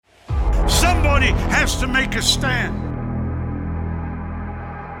has to make a stand.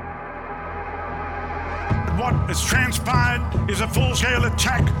 What has transpired is a full-scale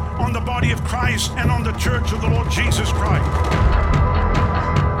attack on the body of Christ and on the church of the Lord Jesus Christ.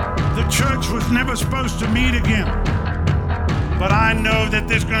 The church was never supposed to meet again. But I know that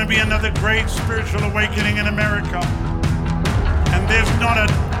there's going to be another great spiritual awakening in America. And there's not a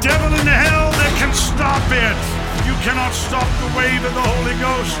devil in hell that can stop it. You cannot stop the wave of the Holy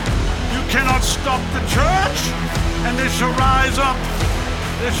Ghost. You cannot stop the church. And they shall rise up.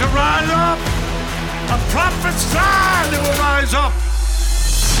 They shall rise up. A prophet's sign, they will rise up.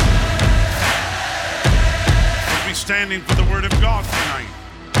 We'll be standing for the word of God tonight.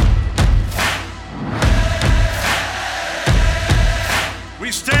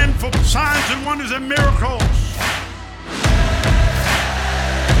 We stand for signs and wonders and miracles.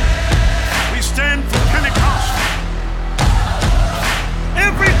 We stand for Pentecost.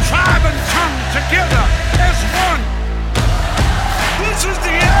 Every tribe and tongue together as one. This is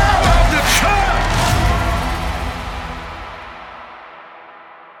the hour of the church.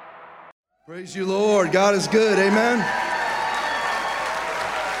 Praise you, Lord. God is good. Amen.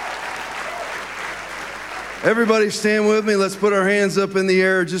 Everybody stand with me. Let's put our hands up in the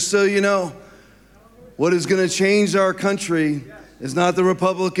air just so you know. What is going to change our country is not the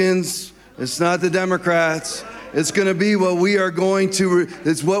Republicans. It's not the Democrats. It's going to be what we are going to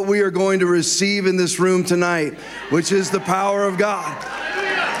receive in this room tonight, which is the power of God.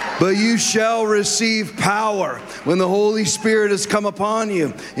 But you shall receive power when the Holy Spirit has come upon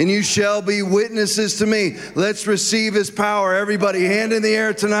you, and you shall be witnesses to me. Let's receive His power. Everybody, hand in the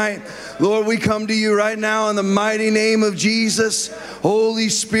air tonight. Lord, we come to you right now in the mighty name of Jesus. Holy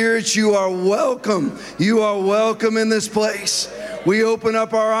Spirit, you are welcome. You are welcome in this place. We open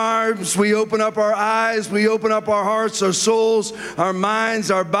up our arms, we open up our eyes, we open up our hearts, our souls, our minds,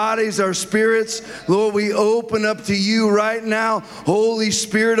 our bodies, our spirits. Lord, we open up to you right now. Holy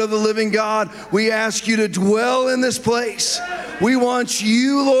Spirit of the living God, we ask you to dwell in this place. We want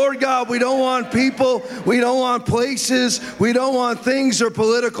you, Lord God. We don't want people. We don't want places. We don't want things or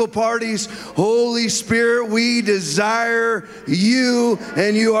political parties. Holy Spirit, we desire you,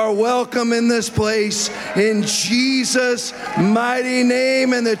 and you are welcome in this place. In Jesus' mighty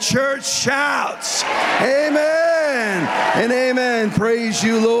name, and the church shouts, amen and amen. Praise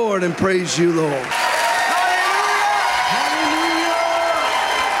you, Lord, and praise you, Lord.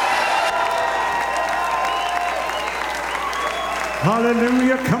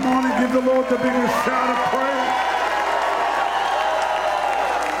 Hallelujah. Come on and give the Lord the biggest shout of praise.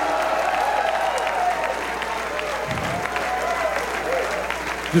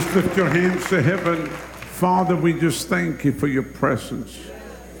 Just lift your hands to heaven. Father, we just thank you for your presence.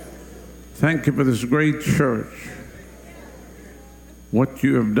 Thank you for this great church. What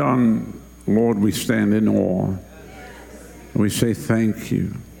you have done, Lord, we stand in awe. We say thank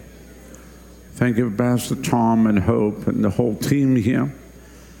you. Thank you for Pastor Tom and Hope and the whole team here.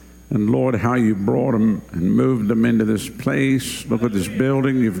 And Lord, how you brought them and moved them into this place. Look at this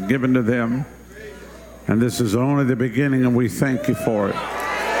building you've given to them. And this is only the beginning, and we thank you for it.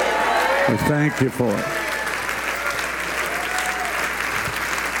 We thank you for it.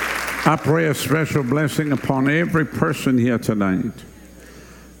 I pray a special blessing upon every person here tonight.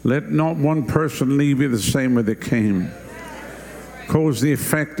 Let not one person leave you the same way they came. Cause the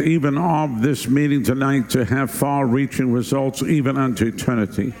effect even of this meeting tonight to have far-reaching results even unto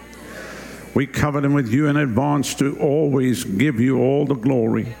eternity. We cover them with you in advance to always give you all the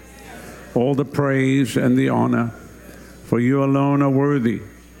glory, all the praise and the honor, for you alone are worthy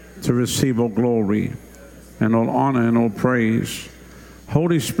to receive all glory and all honor and all praise.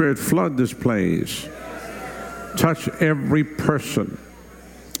 Holy Spirit, flood this place. Touch every person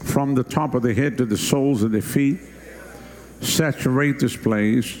from the top of their head to the soles of their feet. Saturate this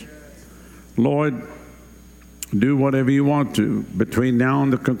place. Lord, do whatever you want to between now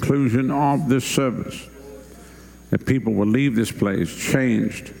and the conclusion of this service. That people will leave this place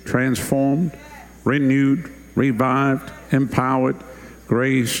changed, transformed, renewed, revived, empowered,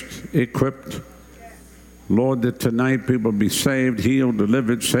 graced, equipped. Lord, that tonight people be saved, healed,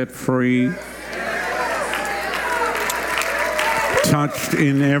 delivered, set free, touched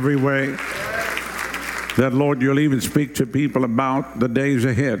in every way. That, Lord, you'll even speak to people about the days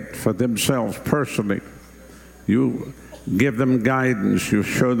ahead for themselves personally. You give them guidance. You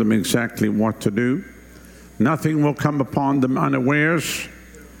show them exactly what to do. Nothing will come upon them unawares.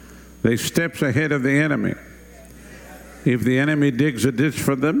 They steps ahead of the enemy. If the enemy digs a ditch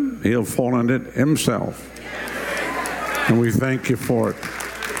for them, he'll fall in it himself. And we thank you for it.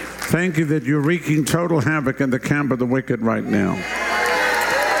 Thank you that you're wreaking total havoc in the camp of the wicked right now.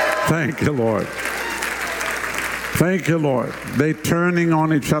 Thank you, Lord. Thank you, Lord. They're turning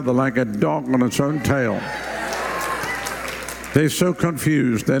on each other like a dog on its own tail. They're so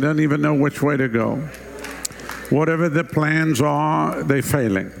confused, they don't even know which way to go. Whatever their plans are, they're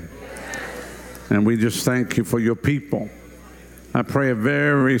failing. And we just thank you for your people. I pray a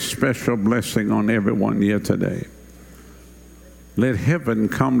very special blessing on everyone here today. Let heaven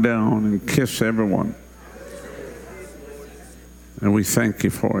come down and kiss everyone. And we thank you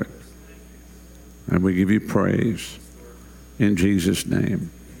for it. And we give you praise in Jesus'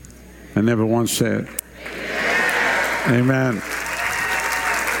 name. And everyone said, Amen.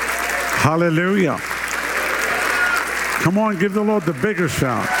 Hallelujah. Come on, give the Lord the bigger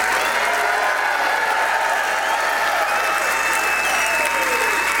shout.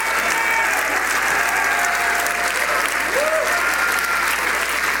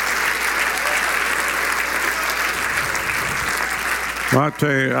 Well, I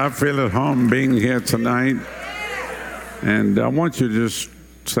tell you, I feel at home being here tonight. And I want you to just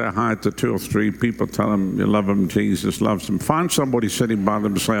say hi to 2 or 3 people. Tell them you love them, Jesus loves them. Find somebody sitting by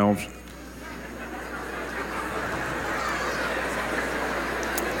themselves.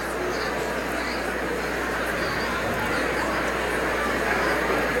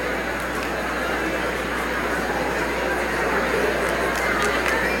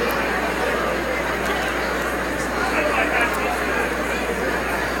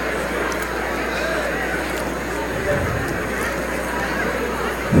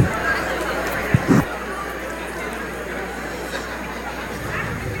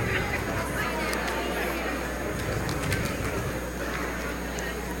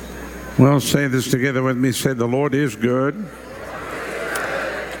 Well, say this together with me. Say, the Lord is good,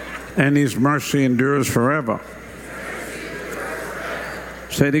 and His mercy endures forever.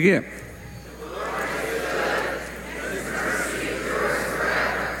 Say it again.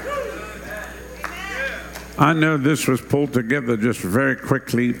 I know this was pulled together just very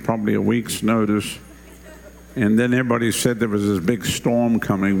quickly, probably a week's notice. And then everybody said there was this big storm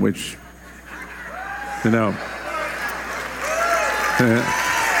coming, which, you know,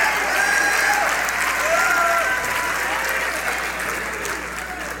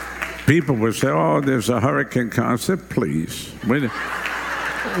 people would say, oh, there's a hurricane coming. I said, please. We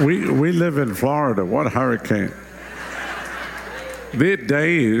live in Florida. What hurricane? There are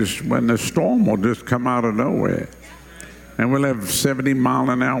days when the storm will just come out of nowhere. And we'll have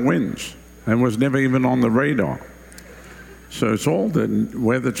 70-mile-an-hour winds. And was never even on the radar. So it's all the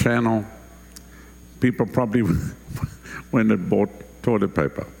Weather Channel. People probably went and bought toilet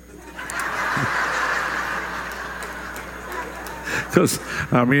paper. Because,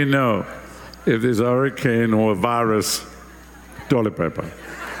 I mean, no, if there's a hurricane or a virus, toilet paper.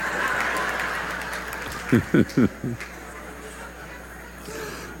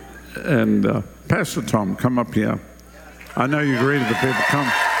 And Pastor Tom, come up here. I know you greeted the people.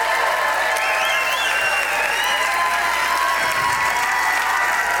 Come.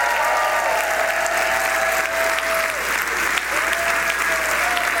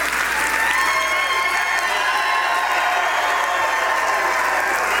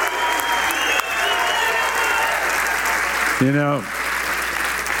 You know,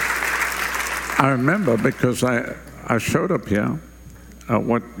 I remember because I showed up here.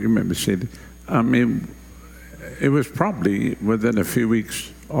 What you remember said, I mean, it was probably within a few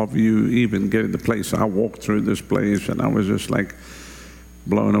weeks of you even getting the place. I walked through this place and I was just like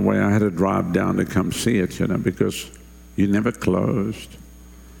blown away. I had to drive down to come see it, you know, because you never closed.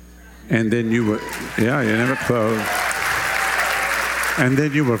 And then you were, yeah, you never closed. And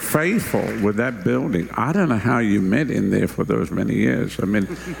then you were faithful with that building. I don't know how you met in there for those many years. I mean,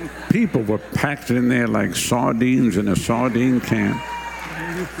 people were packed in there like sardines in a sardine can.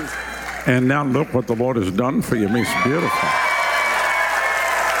 And now look what the Lord has done for you. I mean, it's beautiful.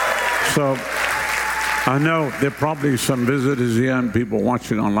 So I know there are probably some visitors here and people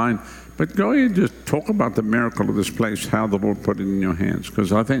watching online, but go ahead and just talk about the miracle of this place, how the Lord put it in your hands,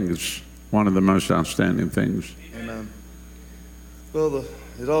 because I think it's one of the most outstanding things. Amen. Well,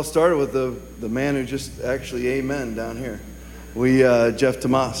 it all started with the man who just actually amen down here. Jeff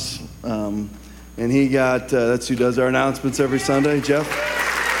Tomas. And he got, that's who does our announcements every Sunday, Jeff.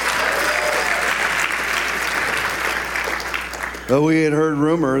 Well, we had heard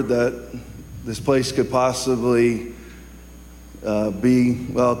rumor that this place could possibly be,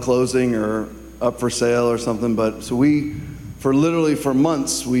 well, closing or up for sale or something. But so for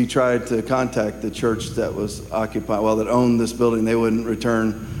months, we tried to contact the church that was occupied, that owned this building. They wouldn't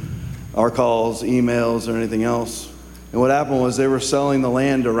return our calls, emails, or anything else. And what happened was they were selling the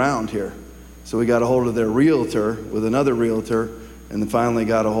land around here. So we got a hold of their realtor with another realtor and then finally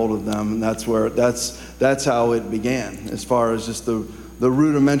got a hold of them. And that's how it began, as far as just the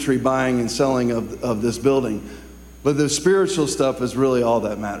rudimentary buying and selling of this building. But the spiritual stuff is really all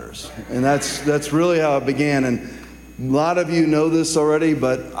that matters. And that's really how it began. And a lot of you know this already,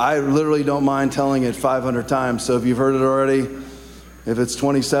 but I literally don't mind telling it 500 times. So if you've heard it already, if it's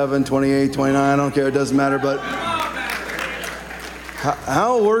 27, 28, 29, I don't care, it doesn't matter. But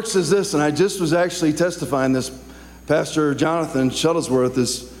how it works is this, and I just was actually testifying this. Pastor Jonathan Shuttlesworth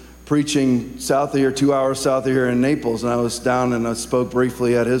is preaching south of here, 2 hours south of here in Naples, and I was down and I spoke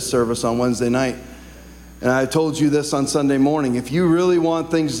briefly at his service on Wednesday night. And I told you this on Sunday morning. If you really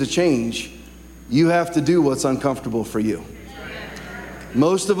want things to change, you have to do what's uncomfortable for you.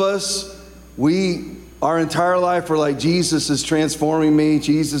 Most of us, our entire life, we're like, Jesus is transforming me,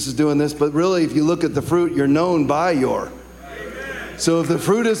 Jesus is doing this. But really, if you look at the fruit, you're known by your. So if the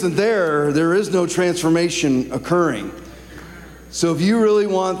fruit isn't there, there is no transformation occurring. So if you really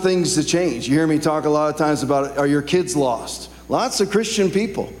want things to change, you hear me talk a lot of times about, are your kids lost? Lots of Christian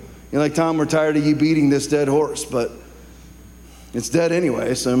people. You're like, Tom, we're tired of you beating this dead horse, but it's dead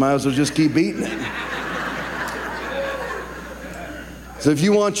anyway, so you might as well just keep beating it. So if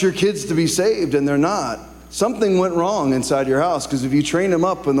you want your kids to be saved and they're not, something went wrong inside your house, because if you train them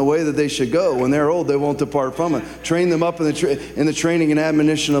up in the way that they should go, when they're old, they won't depart from it. Train them up in the training and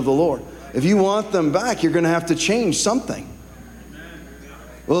admonition of the Lord. If you want them back, you're going to have to change something.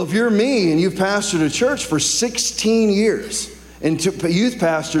 Well, if you're me and you've pastored a church for 16 years, and youth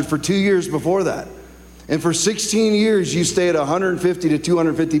pastored for 2 years before that, and for 16 years you stay at 150 to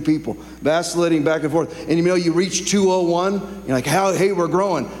 250 people, vacillating back and forth, and you reach 201, you're like, hey, we're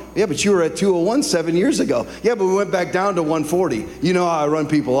growing. Yeah, but you were at 201 7 years ago. Yeah, but we went back down to 140. You know how I run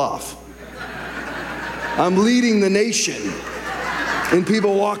people off. I'm leading the nation in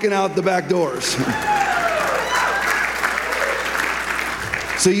people walking out the back doors.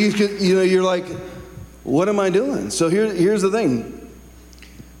 So you're like, what am I doing? So here's the thing.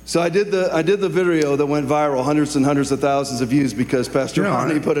 So I did the video that went viral, hundreds and hundreds of thousands of views, because Pastor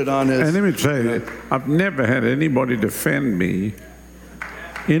Ronnie put it on his. And let me tell you, I've never had anybody defend me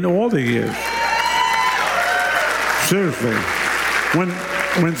in all the years. Seriously,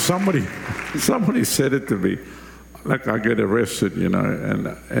 when somebody said it to me, like I get arrested,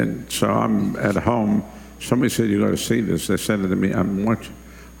 and so I'm at home. Somebody said, "You got to see this." They said it to me. I'm watching.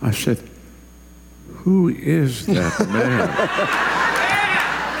 I said, "Who is that man?"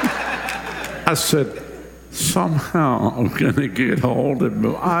 I said, somehow I'm going to get hold of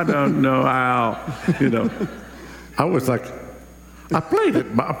him. I don't know how, I was like, I played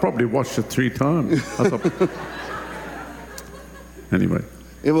it, but I probably watched it 3 times. I thought, anyway.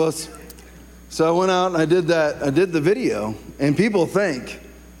 It was, so I went out and I did the video, and people think,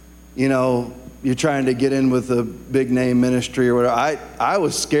 you're trying to get in with a big name ministry or whatever. I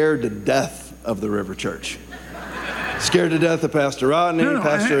was scared to death of the River Church. Scared to death of Pastor Rodney,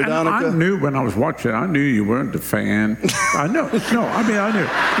 Pastor Adonica. I knew when I was watching, I knew you weren't a fan. I know. No, I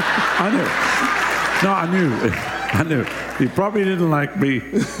knew. He probably didn't like me.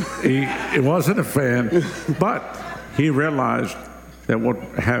 He wasn't a fan, but he realized that what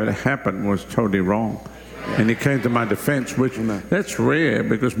had happened was totally wrong. And he came to my defense, which that's rare,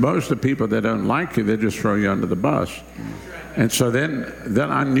 because most of the people that don't like you, they just throw you under the bus. And so then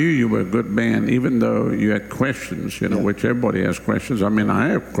I knew you were a good man, even though you had questions, which everybody has questions. I mean, I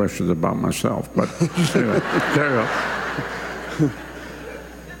have questions about myself, but anyway, there you go.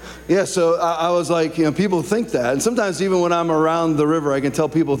 Yeah, so I was like, people think that. And sometimes even when I'm around the river, I can tell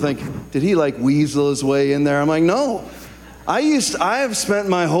people think, did he like weasel his way in there? I'm like, no. I have spent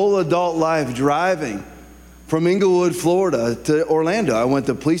my whole adult life driving from Inglewood, Florida to Orlando. I went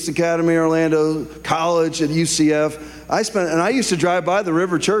to Police Academy, Orlando, college at UCF. I used to drive by the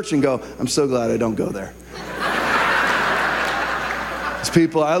River Church and go, I'm so glad I don't go there. These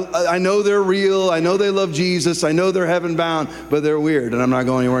people, I know they're real. I know they love Jesus. I know they're heaven bound, but they're weird, and I'm not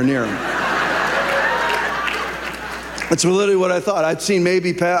going anywhere near them. That's literally what I thought. I'd seen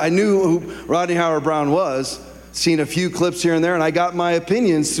I knew who Rodney Howard-Browne was, seen a few clips here and there, and I got my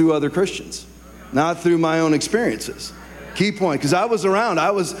opinions through other Christians, not through my own experiences. Key point, because I was around.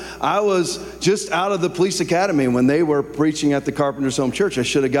 I was just out of the Police Academy when they were preaching at the Carpenter's Home Church. I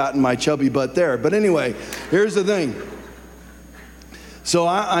should have gotten my chubby butt there. But anyway, here's the thing. So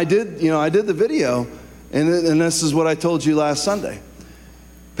I did the video, and this is what I told you last Sunday.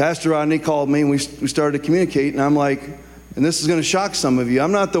 Pastor Rodney called me, and we started to communicate, and I'm like, and this is going to shock some of you,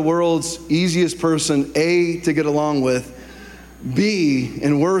 I'm not the world's easiest person, A, to get along with, B,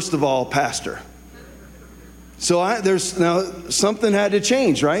 and worst of all, pastor. So now something had to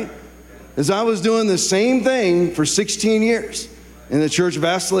change, right? As I was doing the same thing for 16 years. And the church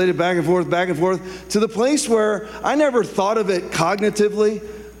vacillated back and forth, to the place where I never thought of it cognitively,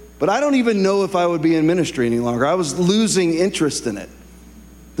 but I don't even know if I would be in ministry any longer. I was losing interest in it.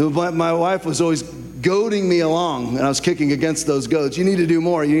 My wife was always goading me along, and I was kicking against those goads. You need to do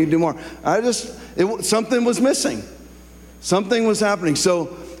more. You need to do more. Something was missing. Something was happening.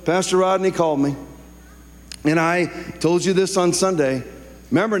 So Pastor Rodney called me, and I told you this on Sunday.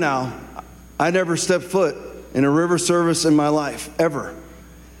 Remember now, I never stepped foot in a river service in my life, ever.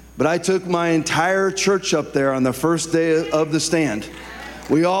 But I took my entire church up there on the first day of the stand.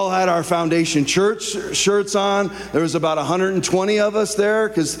 We all had our Foundation Church shirts on. There was about 120 of us there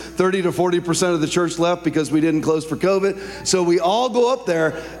because 30 to 40% of the church left because we didn't close for COVID. So we all go up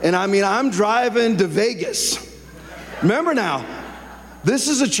there, and I'm driving to Vegas. Remember now, this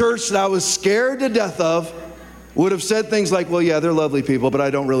is a church that I was scared to death of. Would have said things like, well, yeah, they're lovely people, but I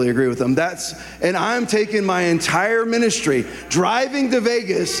don't really agree with them. And I'm taking my entire ministry, driving to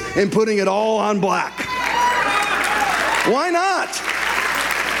Vegas and putting it all on black. Why not?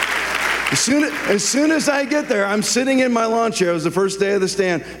 As soon as I get there, I'm sitting in my lawn chair. It was the first day of the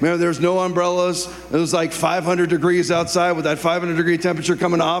stand. Remember, there was no umbrellas. It was like 500 degrees outside with that 500-degree temperature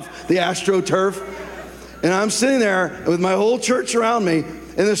coming off the AstroTurf. And I'm sitting there with my whole church around me,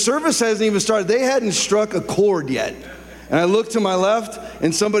 and the service hasn't even started. They hadn't struck a chord yet. And I look to my left,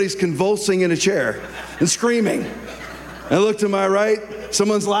 and somebody's convulsing in a chair and screaming. And I look to my right,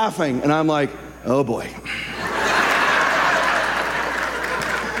 someone's laughing, and I'm like, oh boy.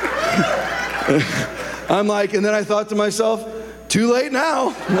 I'm like, and then I thought to myself, too late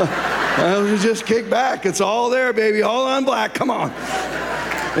now. I'll just kick back. It's all there, baby, all on black. Come on.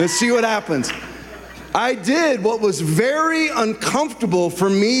 Let's see what happens. I did what was very uncomfortable for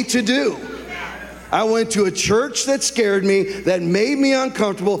me to do. I went to a church that scared me, that made me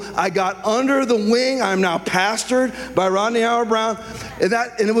uncomfortable. I got under the wing. I'm now pastored by Rodney Howard-Browne,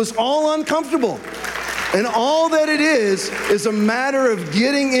 and it was all uncomfortable. And all that it is a matter of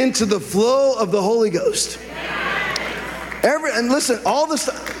getting into the flow of the Holy Ghost. And listen, all this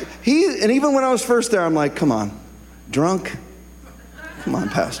stuff, and even when I was first there, I'm like, come on, drunk? Come on,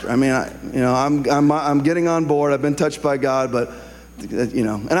 Pastor. I mean, I'm getting on board. I've been touched by God, but,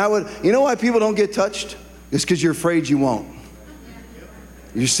 and why people don't get touched? It's because you're afraid you won't.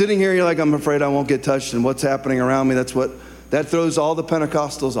 You're sitting here, you're like, I'm afraid I won't get touched, and what's happening around me, that throws all the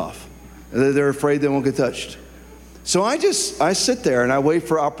Pentecostals off. They're afraid they won't get touched. So I sit there and I wait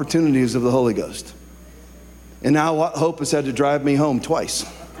for opportunities of the Holy Ghost. And now Hope has had to drive me home twice.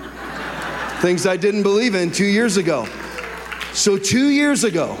 Things I didn't believe in 2 years ago. So 2 years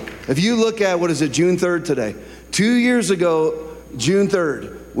ago, if you look at, June 3rd today. 2 years ago, June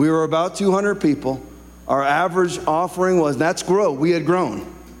 3rd, we were about 200 people. Our average offering was, that's grow. We had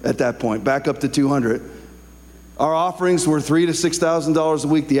grown at that point, back up to 200. Our offerings were $3,000 to $6,000 a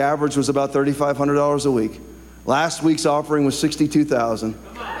week. The average was about $3,500 a week. Last week's offering was $62,000.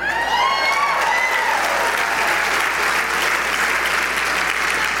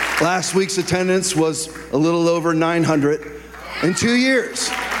 Last week's attendance was a little over 900 in 2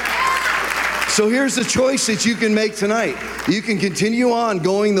 years. So here's the choice that you can make tonight. You can continue on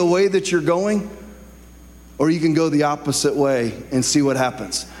going the way that you're going, or you can go the opposite way and see what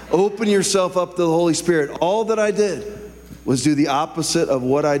happens. Open yourself up to the Holy Spirit. All that I did was do the opposite of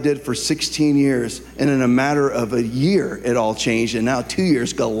what I did for 16 years. And in a matter of a year, it all changed. And now 2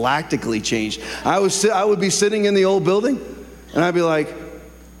 years galactically changed. I would be sitting in the old building, and I'd be like,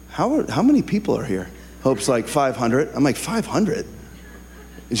 how many people are here? Hope's like 500. I'm like, 500?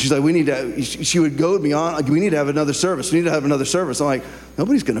 And she's like, she would goad me on, like, we need to have another service. We need to have another service. I'm like,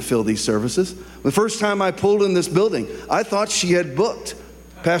 nobody's going to fill these services. The first time I pulled in this building, I thought she had booked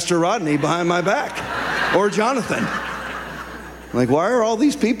Pastor Rodney behind my back, or Jonathan. I'm like, why are all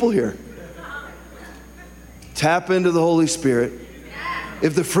these people here? Tap into the Holy Spirit.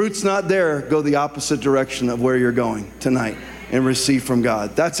 If the fruit's not there, go the opposite direction of where you're going tonight and receive from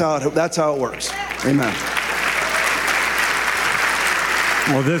God. That's how it works. Amen.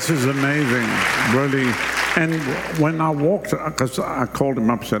 Well, this is amazing, really. And when I walked, because I called him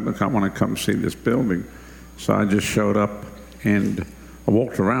up and said, look, I want to come see this building. So I just showed up and I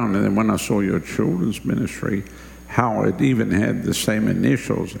walked around, and then when I saw your children's ministry, how it even had the same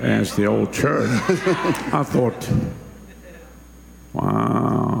initials as the old church, I thought,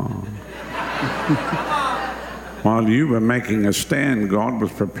 wow. While you were making a stand, God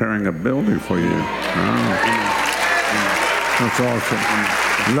was preparing a building for you. Oh. That's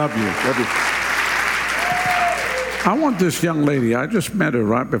awesome. Love you. Love you. I want this young lady, I just met her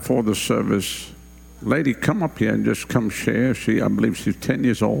right before the service. Lady, come up here and just come share. I believe she's 10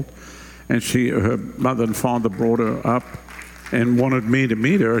 years old. And her mother and father brought her up. and wanted me to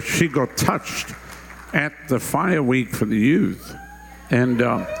meet her. She got touched at the fire week for the youth. And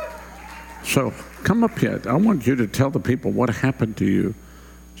so come up here. I want you to tell the people what happened to you.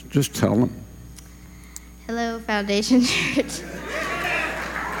 Just tell them. Hello, Foundation Church.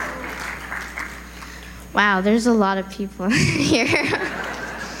 Wow, there's a lot of people here.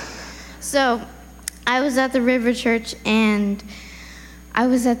 So, I was at the River Church, and I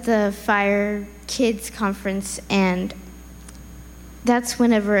was at the Fire Kids Conference, and that's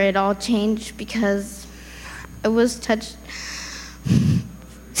whenever it all changed, because I was touched.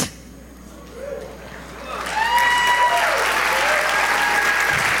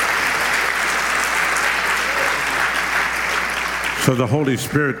 So the Holy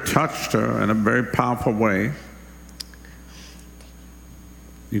Spirit touched her in a very powerful way.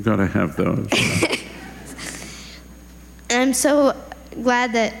 You got to have those. And I'm so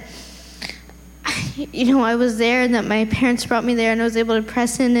glad that, I was there, and that my parents brought me there, and I was able to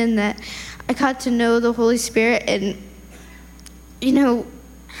press in, and that I got to know the Holy Spirit. And,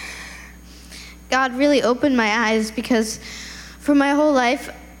 God really opened my eyes, because for my whole life,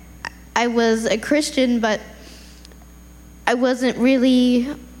 I was a Christian, but I wasn't really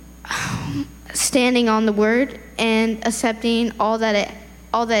standing on the Word and accepting all that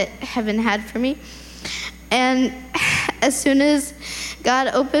heaven had for me. And as soon as God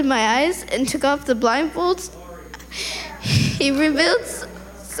opened my eyes and took off the blindfolds, He revealed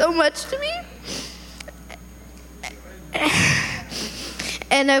so much to me.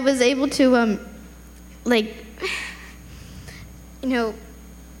 And I was able to,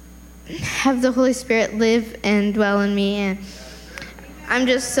 have the Holy Spirit live and dwell in me. And I'm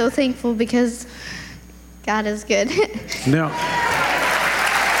just so thankful, because God is good. Now,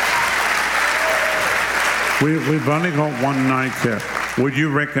 we've only got one night here. Would you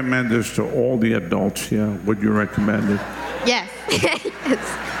recommend this to all the adults here? Would you recommend it? Yes. Yes.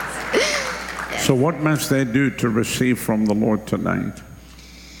 So what must they do to receive from the Lord tonight?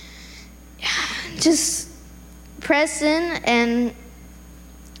 Just press in and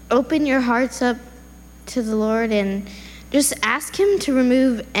open your hearts up to the Lord, and just ask Him to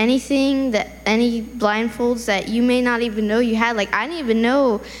remove any blindfolds that you may not even know you had. Like, I didn't even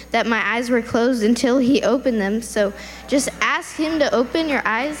know that my eyes were closed until He opened them. So just ask Him to open your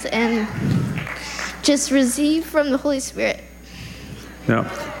eyes and just receive from the Holy Spirit. Yeah.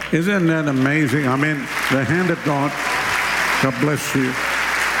 Isn't that amazing? I mean, the hand of God bless you.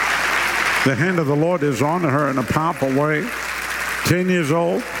 The hand of the Lord is on her in a powerful way. 10 years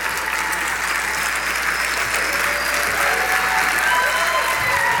old.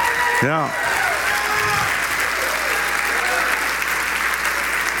 Yeah.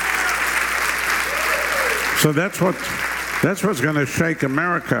 So that's what's going to shake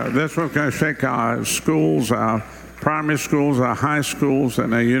America. That's what's going to shake our schools, our primary schools, our high schools,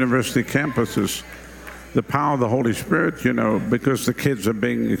 and our university campuses. The power of the Holy Spirit, because the kids are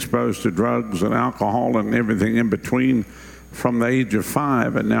being exposed to drugs and alcohol and everything in between from the age of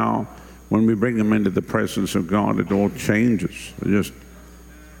 5. And now when we bring them into the presence of God, it all changes.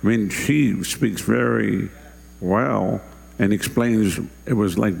 She speaks very well and explains it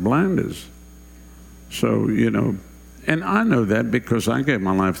was like blinders. So, and I know that because I gave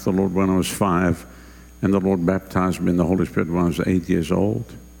my life to the Lord when I was 5, and the Lord baptized me in the Holy Spirit when I was 8 years old.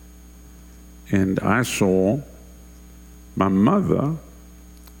 And I saw my mother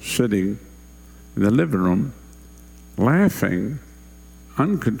sitting in the living room laughing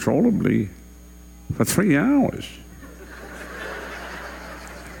uncontrollably for 3 hours.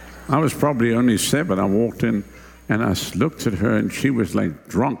 I was probably only 7. I walked in and I looked at her, and she was like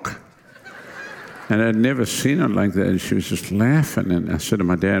drunk. And I'd never seen her like that. And she was just laughing. And I said to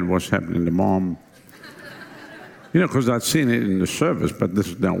my dad, "What's happening to Mom?" Because I'd seen it in the service, but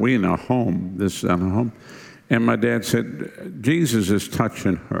we're in our home. This is our home. And my dad said, "Jesus is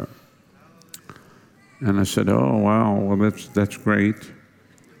touching her." And I said, "Oh, wow, well, that's great."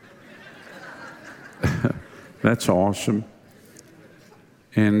 That's awesome.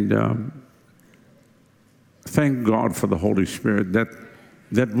 And thank God for the Holy Spirit. That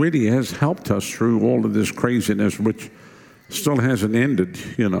really has helped us through all of this craziness, which still hasn't ended,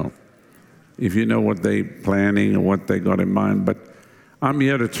 if you know what they're planning and what they got in mind. But I'm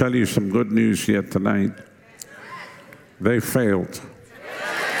here to tell you some good news here tonight. They failed.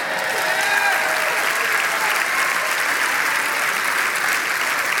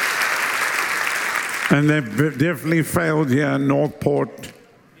 And they've definitely failed here in Northport,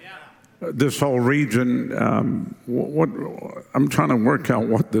 this whole region. I'm trying to work out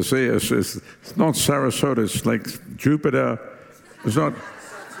what this is. It's not Sarasota. It's like Jupiter. It's not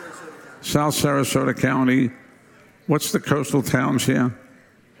South Sarasota County. What's the coastal towns here?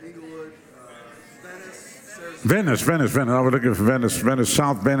 Inglewood, Venice. I was looking for Venice,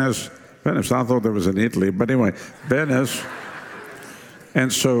 South Venice. I thought there was in Italy, but anyway, Venice.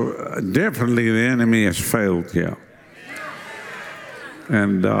 And so definitely the enemy has failed here.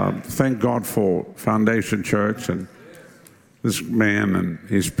 And thank God for Foundation Church and this man and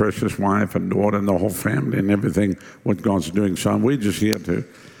his precious wife and daughter and the whole family and everything, what God's doing. So we're just here to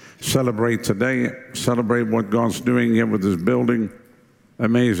celebrate today, celebrate what God's doing here with this building.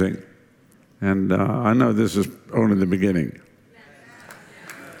 Amazing. And I know this is only the beginning.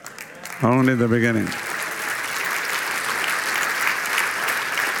 Only the beginning.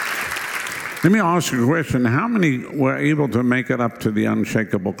 Let me ask you a question. How many were able to make it up to the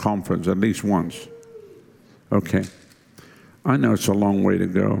Unshakable Conference at least once? Okay. I know it's a long way to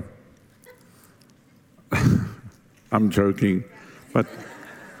go. I'm joking. But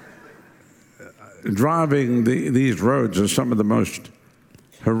driving these roads are some of the most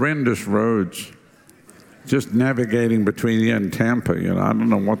horrendous roads. Just navigating between here and Tampa, I don't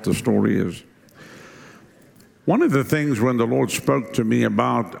know what the story is. One of the things when the Lord spoke to me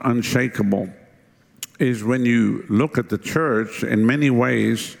about unshakable is when you look at the church, in many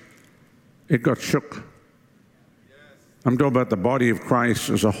ways, it got shook. I'm talking about the body of Christ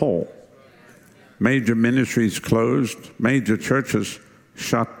as a whole. Major ministries closed, major churches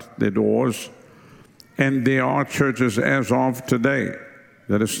shut their doors, and there are churches as of today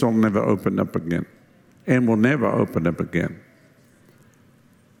that have still never opened up again and will never open up again.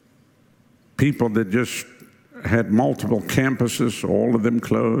 People that just had multiple campuses, all of them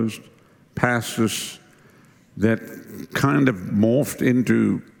closed, pastors that kind of morphed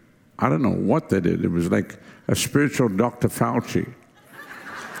into, I don't know what they did. It was like a spiritual Dr. Fauci.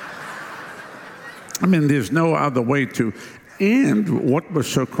 I mean, there's no other way to. And what was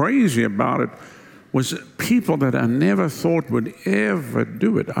so crazy about it was people that I never thought would ever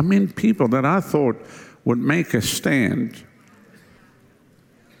do it. I mean, people that I thought would make a stand,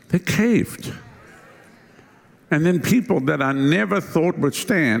 they caved. And then people that I never thought would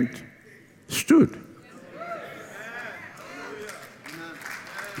stand, stood.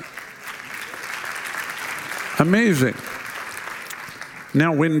 Amazing.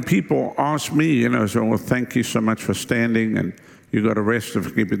 Now, when people ask me, say, well, thank you so much for standing, and you got arrested for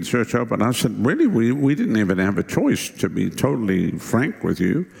keeping the church open. I said, really, we didn't even have a choice, to be totally frank with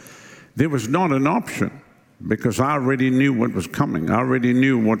you. There was not an option, because I already knew what was coming. I already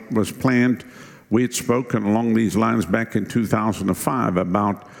knew what was planned. We had spoken along these lines back in 2005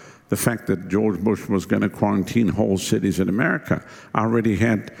 about the fact that George Bush was going to quarantine whole cities in America. I already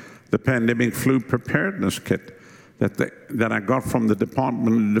had the pandemic flu preparedness kit that I got from the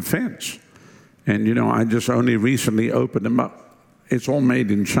Department of Defense. And, I just only recently opened them up. It's all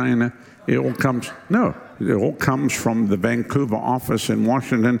made in China. It all comes from the Vancouver office in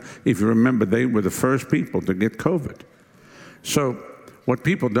Washington. If you remember, they were the first people to get COVID. So what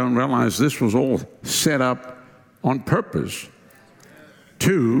people don't realize, this was all set up on purpose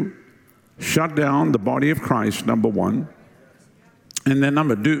to shut down the body of Christ, number one. And then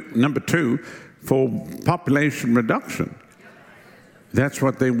number two, for population reduction. That's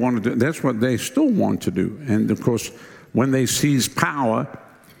what they want to do. That's what they still want to do. And of course, when they seize power,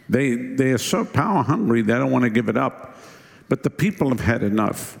 they are so power hungry, they don't want to give it up. But the people have had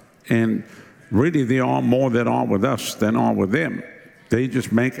enough. And really, there are more that are with us than are with them. They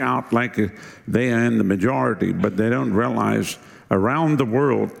just make out like they are in the majority, but they don't realize around the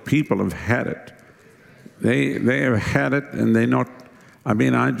world, people have had it. They have had it, and they're not. I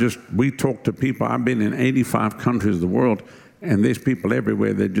mean, we talk to people. I've been in 85 countries of the world, and there's people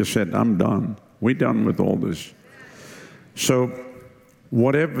everywhere that just said, I'm done. We're done with all this. So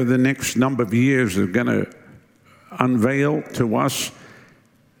whatever the next number of years is going to unveil to us,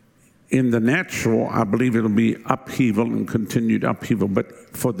 in the natural, I believe it'll be upheaval and continued upheaval.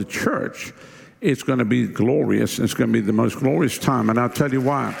 But for the church, it's going to be glorious. It's going to be the most glorious time. And I'll tell you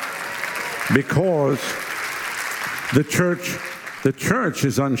why. Because the church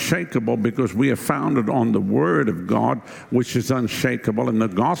is unshakable because we are founded on the Word of God, which is unshakable, and the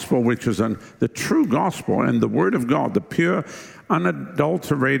gospel, which is the true gospel, and the Word of God, the pure,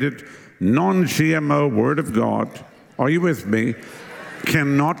 unadulterated, non-GMO Word of God. Are you with me?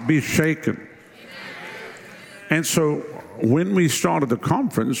 Cannot be shaken. And so when we started the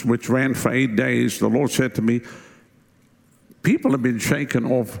conference, which ran for 8 days, the Lord said to me, people have been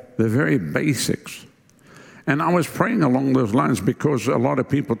shaken off the very basics. And I was praying along those lines because a lot of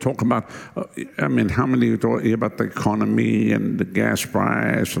people talk about, how many talk about the economy and the gas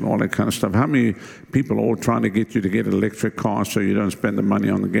price and all that kind of stuff? How many people are all trying to get you to get an electric car so you don't spend the money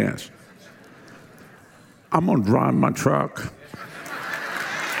on the gas? I'm going to drive my truck.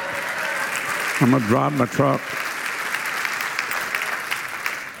 I'm going to drive my truck.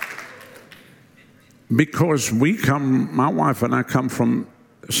 Because my wife and I come from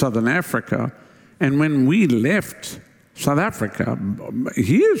Southern Africa, and when we left South Africa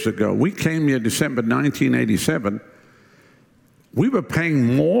years ago, we came here December 1987, we were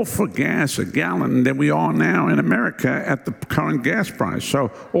paying more for gas a gallon than we are now in America at the current gas price. So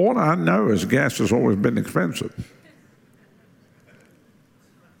all I know is gas has always been expensive.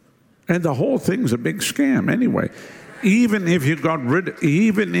 And the whole thing's a big scam anyway. Even if you got rid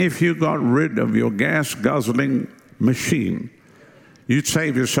of your gas guzzling machine, you'd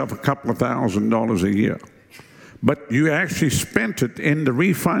save yourself a couple of $1,000s a year. But you actually spent it in the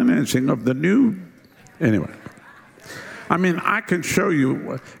refinancing of the new. Anyway, I mean, I can show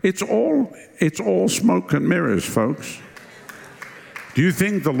you. It's all smoke and mirrors, folks. Do you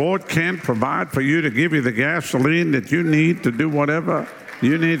think the Lord can't provide for you to give you the gasoline that you need to do whatever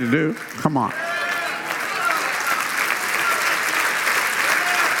you need to do? Come on.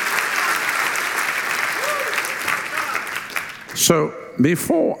 So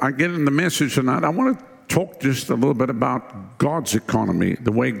before I get in the message tonight, I want to talk just a little bit about God's economy,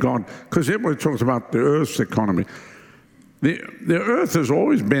 the way God, because everybody talks about the earth's economy. The earth has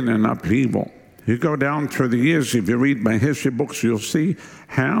always been in upheaval. You go down through the years, if you read my history books, you'll see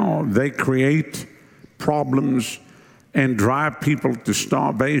how they create problems and drive people to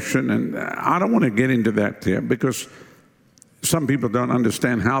starvation. And I don't want to get into that here because some people don't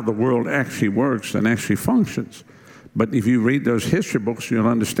understand how the world actually works and actually functions. But if you read those history books, you'll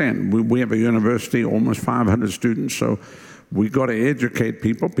understand. We have a university, almost 500 students, so we got to educate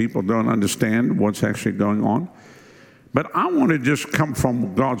people. People don't understand what's actually going on. But I want to just come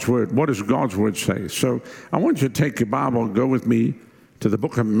from God's Word. What does God's Word say? So I want you to take your Bible and go with me to the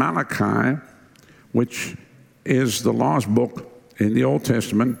book of Malachi, which is the last book in the Old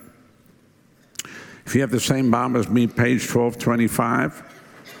Testament. If you have the same Bible as me, page 1225,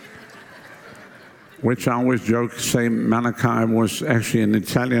 which I always joke, say Malachi was actually an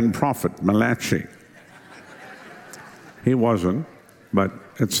Italian prophet, Malachi. He wasn't, but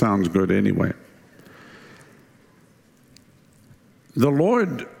it sounds good anyway. The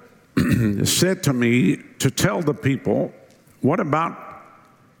Lord said to me to tell the people, what about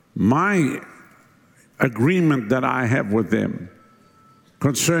my agreement that I have with them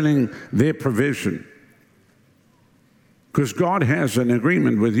concerning their provision? Because God has an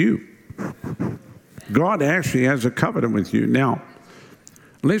agreement with you. God actually has a covenant with you. Now,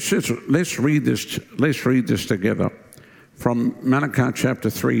 let's read this together from Malachi chapter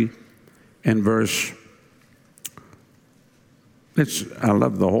 3 and verse. I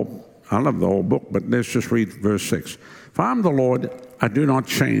love the whole book, but let's just read verse 6. For I am the Lord, I do not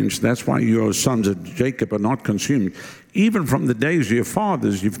change. That's why you, O sons of Jacob, are not consumed. Even from the days of your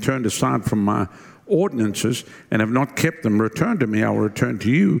fathers, you've turned aside from my ordinances and have not kept them. Return to me, I will return to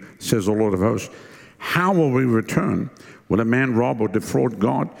you, says the Lord of hosts. How will we return? Will a man rob or defraud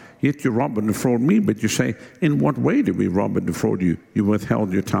God? Yet you rob and defraud me. But you say, in what way did we rob and defraud you? You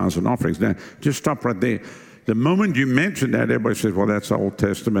withheld your tithes and offerings. Now, just stop right there. The moment you mention that, everybody says, well, that's the Old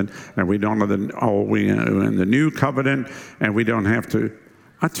Testament, and we don't have we're in the New Covenant, and we don't have to.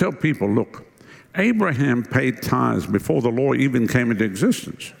 I tell people, look, Abraham paid tithes before the law even came into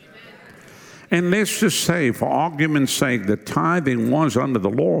existence. And let's just say, for argument's sake, that tithing was under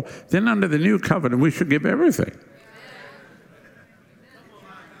the law, then under the New Covenant, we should give everything.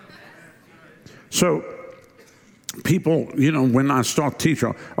 So, people, when I start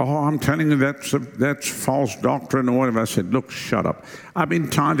teaching, I'm telling you that's false doctrine or whatever, I said, look, shut up. I've been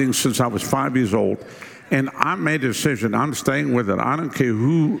tithing since I was 5 years old, and I made a decision. I'm staying with it. I don't care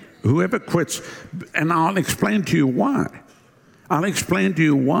whoever quits, and I'll explain to you why. I'll explain to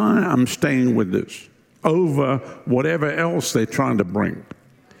you why I'm staying with this over whatever else they're trying to bring.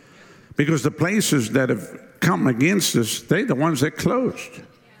 Because the places that have come against us, they're the ones that closed.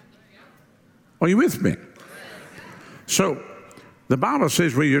 Are you with me? So the Bible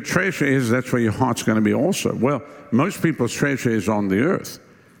says where your treasure is, that's where your heart's going to be also. Well, most people's treasure is on the earth,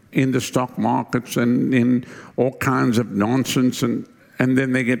 in the stock markets and in all kinds of nonsense. And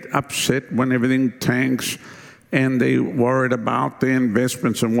then they get upset when everything tanks. And they worried about their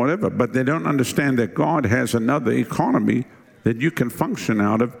investments and whatever. But they don't understand that God has another economy that you can function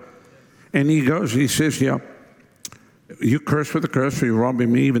out of. And he says, you curse with a curse, for you're robbing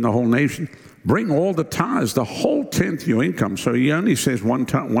me, even the whole nation. Bring all the tithes, the whole tenth of your income. So he only says one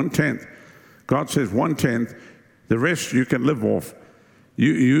tenth. God says 1/10. The rest you can live off.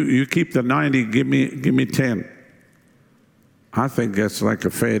 You keep the 90, give me 10. I think that's like a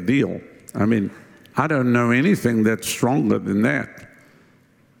fair deal. I mean, I don't know anything that's stronger than that.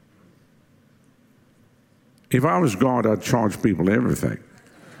 If I was God, I'd charge people everything.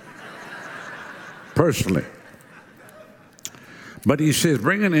 Personally. But he says,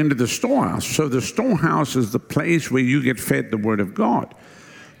 bring it into the storehouse. So the storehouse is the place where you get fed the Word of God.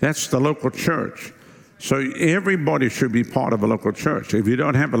 That's the local church. So everybody should be part of a local church. If you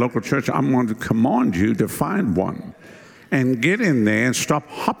don't have a local church, I'm going to command you to find one. And get in there and stop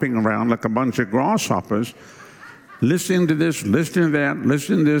hopping around like a bunch of grasshoppers, listening to this, listening to that,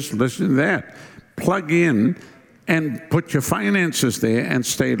 listening to this, listening to that. Plug in and put your finances there and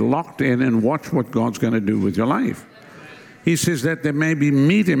stay locked in and watch what God's going to do with your life. He says that there may be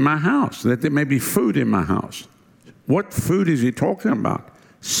meat in my house, that there may be food in my house. What food is he talking about?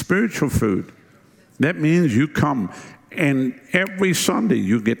 Spiritual food. That means you come and every Sunday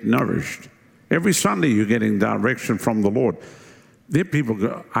you get nourished. Every Sunday you're getting direction from the Lord. There people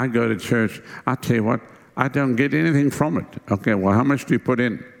go, I go to church, I tell you what, I don't get anything from it. Okay, well, how much do you put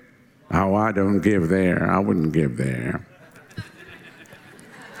in? Oh, I don't give there. I wouldn't give there.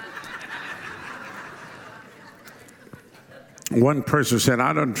 One person said,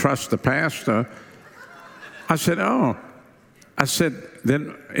 I don't trust the pastor. I said,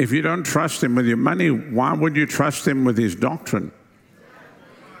 then if you don't trust him with your money, why would you trust him with his doctrine?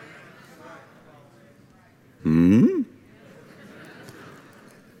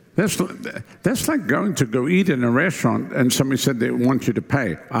 That's like going to go eat in a restaurant and somebody said they want you to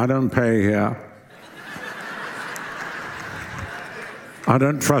pay. I don't pay here. I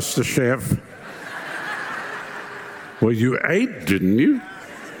don't trust the chef. Well, you ate, didn't you?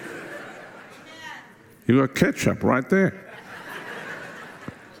 You got ketchup right there.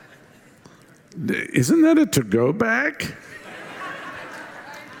 Isn't that a to-go bag?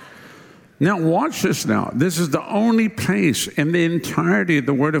 Now, watch this now. This is the only place in the entirety of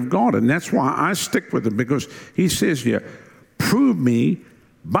the Word of God, and that's why I stick with it, because he says here, prove me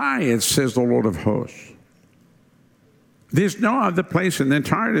by it, says the Lord of hosts. There's no other place in the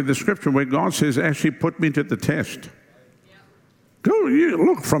entirety of the Scripture where God says, actually put me to the test. Go, you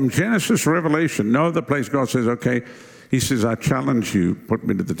look from Genesis to Revelation. No other place God says, okay, he says, I challenge you, put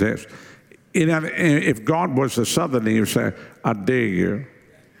me to the test. If God was a southerner, he would say, I dare you.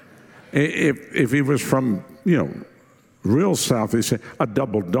 If he was from, real south, he'd say, a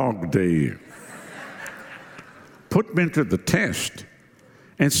double dog dare you. Put me to the test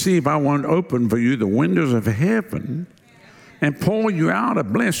and see if I won't open for you the windows of heaven and pour you out a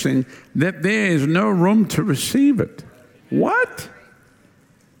blessing that there is no room to receive it. What?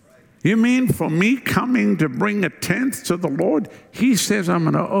 You mean for me coming to bring a tenth to the Lord? He says I'm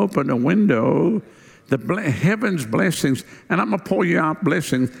going to open a window, heaven's blessings, and I'm going to pour you out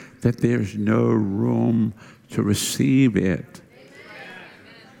blessings that there's no room to receive it.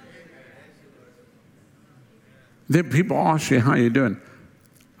 Then people ask you, how you doing?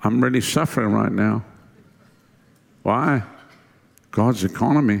 I'm really suffering right now. Why? God's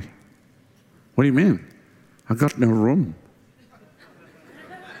economy. What do you mean? I got no room.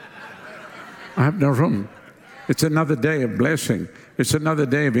 I have no room. It's another day of blessing. It's another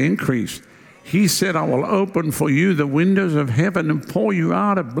day of increase. He said, I will open for you the windows of heaven and pour you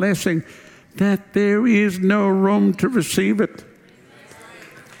out a blessing that there is no room to receive it.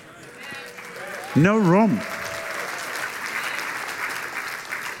 No room.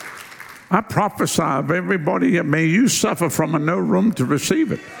 I prophesy of everybody here, may you suffer from a no room to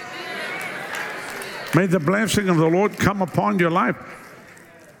receive it. May the blessing of the Lord come upon your life.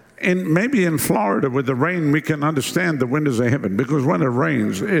 And maybe in Florida with the rain, we can understand the windows of heaven, because when it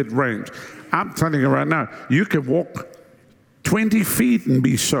rains, it rains. I'm telling you right now, you could walk 20 feet and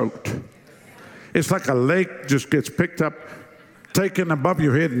be soaked. It's like a lake just gets picked up, taken above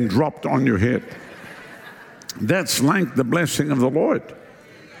your head and dropped on your head. That's like the blessing of the Lord.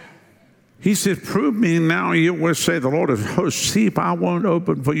 He says, prove me now, you will say, the Lord of hosts, see if I won't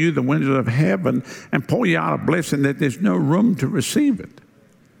open for you the windows of heaven and pour you out a blessing that there's no room to receive it.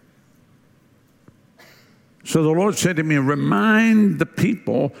 So the Lord said to me, remind the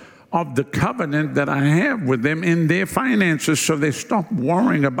people of the covenant that I have with them in their finances, so they stop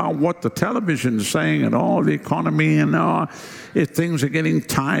worrying about what the television is saying and all the economy and if things are getting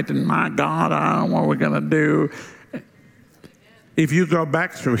tight and my God, I don't know what we're going to do. If you go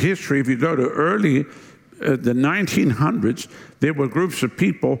back through history, if you go to early the 1900s, there were groups of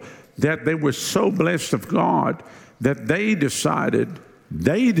people that they were so blessed of God that they decided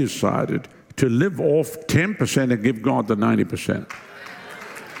to live off 10% and give God the 90%.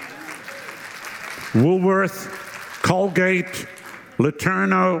 Woolworth, Colgate,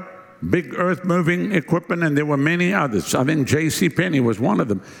 Letourneau, big earth-moving equipment, and there were many others. I think J.C. Penney was one of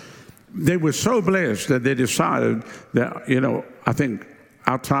them. they were so blessed that they decided that, I think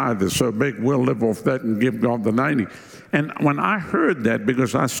our tithe is so big, we'll live off that and give God the 90. And when I heard that,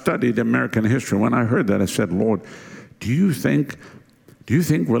 because I studied American history, when I heard that, I said, Lord, do you think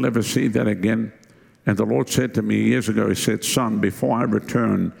we'll ever see that again? And the Lord said to me years ago, he said, son, before I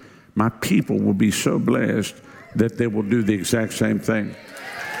return, my people will be so blessed that they will do the exact same thing.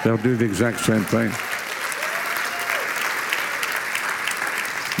 They'll do the exact same thing.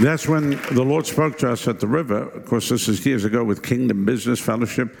 That's when the Lord spoke to us at the river. Of course, this is years ago with Kingdom Business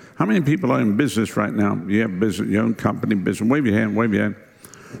Fellowship. How many people are in business right now? You have business, your own company business. Wave your hand, wave your hand.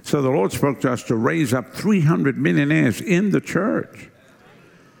 So the Lord spoke to us to raise up 300 millionaires in the church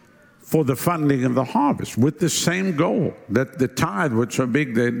for the funding of the harvest with the same goal, that the tithe was so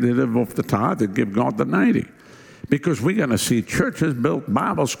big they live off the tithe, they'd give God the 90. Because we're going to see churches built,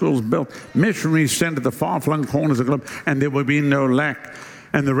 Bible schools built, missionaries sent to the far-flung corners of the globe, and there will be no lack.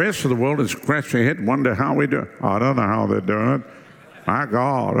 And the rest of the world is scratching their head, wonder how we do it. I don't know how they're doing it. My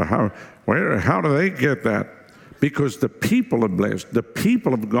God, how do they get that? Because the people are blessed. The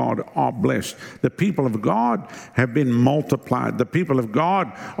people of God are blessed. The people of God have been multiplied. The people of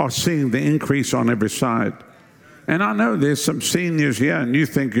God are seeing the increase on every side. And I know there's some seniors here, and you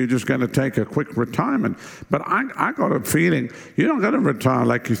think you're just going to take a quick retirement. But I got a feeling you're not going to retire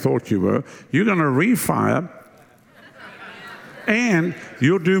like you thought you were. You're going to refire. And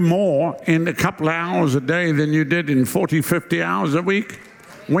you'll do more in a couple of hours a day than you did in 40, 50 hours a week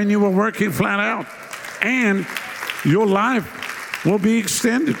when you were working flat out. And your life will be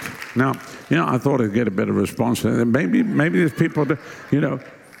extended. Now, I thought I'd get a better response. Maybe there's people that,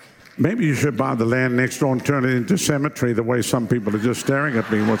 maybe you should buy the land next door and turn it into cemetery the way some people are just staring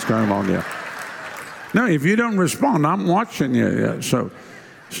at me. What's going on here? No, if you don't respond, I'm watching you. Yeah. So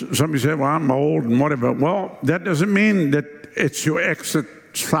somebody said, well, I'm old and whatever. Well, that doesn't mean that it's your exit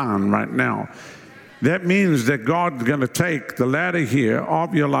sign right now. That means that God's going to take the ladder here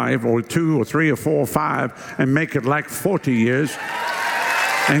of your life, or 2 or 3 or 4 or 5, and make it like 40 years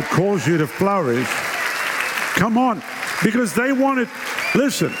and cause you to flourish. Come on. Because they wanted,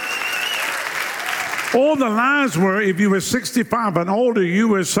 listen, all the lies were if you were 65 and older, you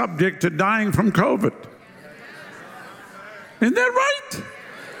were subject to dying from COVID. Isn't that right?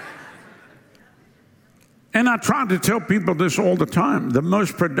 And I try to tell people this all the time. The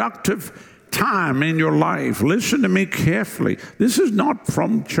most productive time in your life, listen to me carefully. This is not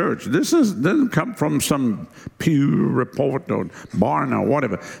from church. This doesn't come from some Pew report or Barna or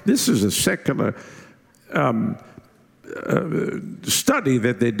whatever. This is a secular study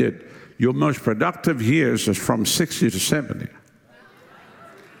that they did. Your most productive years is from 60 to 70.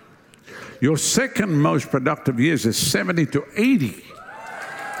 Your second most productive years is 70 to 80.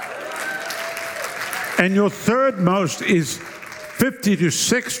 And your third most is 50 to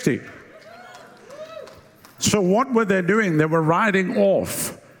 60. So what were they doing? They were writing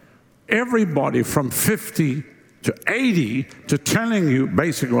off everybody from 50 to 80 to telling you,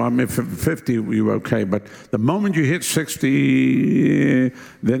 basically, well, I mean, 50, you were okay. But the moment you hit 60,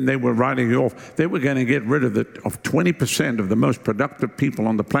 then they were writing you off. They were going to get rid of 20% of the most productive people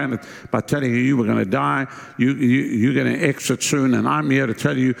on the planet by telling you were going to die, you're going to exit soon, and I'm here to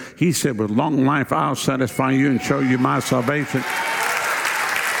tell you, he said, with long life, I'll satisfy you and show you my salvation.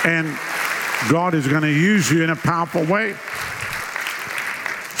 And God is going to use you in a powerful way.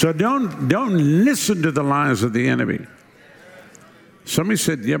 So don't listen to the lies of the enemy. Somebody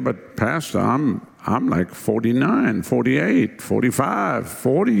said, yeah, but Pastor, I'm like 49, 48, 45,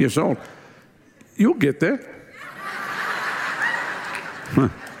 40 years old. You'll get there.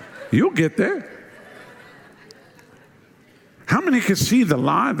 You'll get there. How many can see the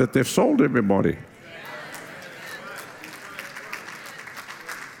lie that they've sold everybody?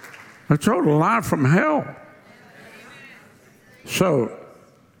 A total lie from hell. So,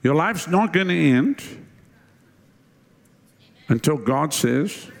 your life's not going to end until God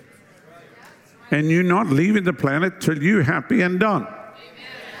says, and you're not leaving the planet till you're happy and done.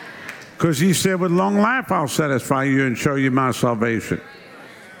 Because he said, with long life, I'll satisfy you and show you my salvation.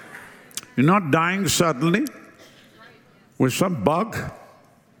 You're not dying suddenly with some bug.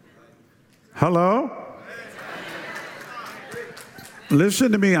 Hello?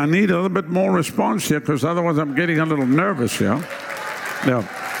 Listen to me. I need a little bit more response here, because otherwise I'm getting a little nervous here. No.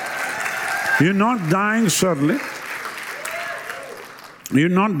 You're not dying suddenly. You're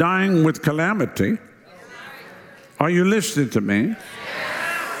not dying with calamity. Are you listening to me?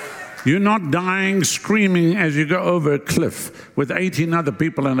 You're not dying screaming as you go over a cliff with 18 other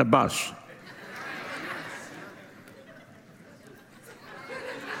people in a bus.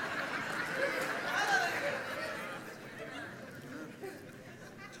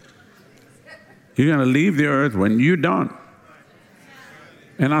 You're going to leave the earth when you're done.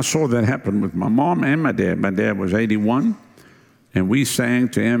 And I saw that happen with my mom and my dad. My dad was 81, and we sang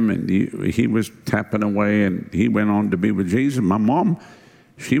to him, and he was tapping away, and he went on to be with Jesus. My mom,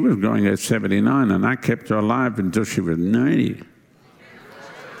 she was going at 79, and I kept her alive until she was 90.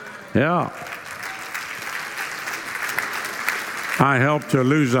 Yeah. I helped her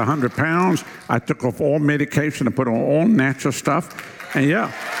lose 100 pounds. I took off all medication and put on all natural stuff. And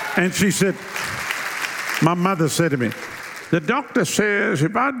yeah, and she said, my mother said to me, the doctor says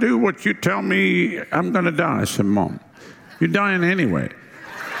if I do what you tell me, I'm going to die. I said, Mom, you're dying anyway.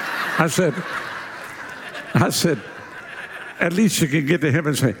 I said, at least you can get to heaven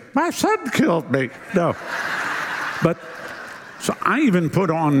and say, my son killed me. No. But so I even put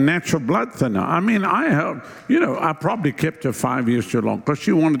on natural blood thinner. I mean, I probably kept her 5 years too long because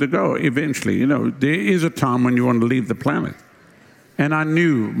she wanted to go eventually. There is a time when you want to leave the planet. And I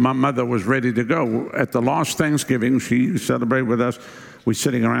knew my mother was ready to go. At the last Thanksgiving, she celebrated with us. We're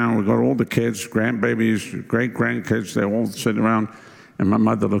sitting around. We got all the kids, grandbabies, great-grandkids. They're all sitting around. And my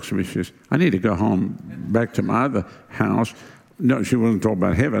mother looks at me. She says, I need to go home, back to my other house. No, she wasn't talking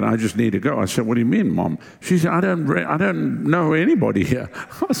about heaven. I just need to go. I said, what do you mean, Mom? She said, I don't know anybody here.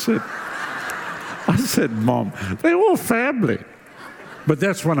 I said, Mom, they're all family. But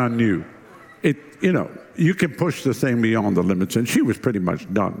that's when I knew. You can push the thing beyond the limits. And she was pretty much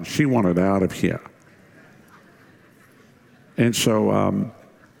done. She wanted out of here. And so,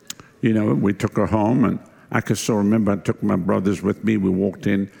 we took her home. And I can still remember I took my brothers with me. We walked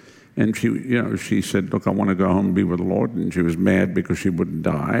in. And she said, look, I want to go home and be with the Lord. And she was mad because she wouldn't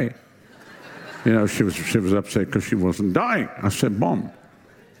die. She was upset because she wasn't dying. I said, Mom,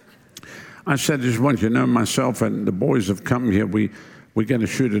 I just want you to know myself and the boys have come here. We're going to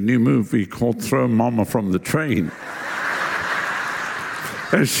shoot a new movie called Throw Mama from the Train.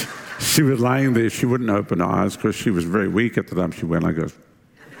 And she was lying there. She wouldn't open her eyes because she was very weak at the time. She went like this.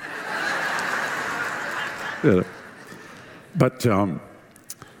 But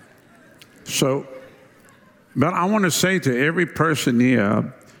I want to say to every person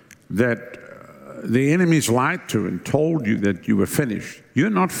here that the enemy's lied to and told you that you were finished. You're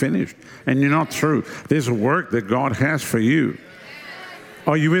not finished, and you're not through. There's a work that God has for you.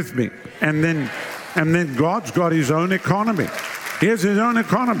 Are you with me? And then God's got his own economy. He has his own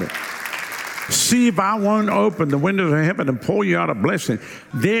economy. See if I won't open the windows of heaven and pour you out a blessing.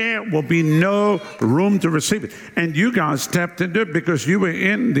 There will be no room to receive it. And you guys stepped into it because you were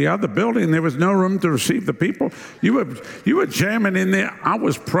in the other building. There was no room to receive the people. You were jamming in there. I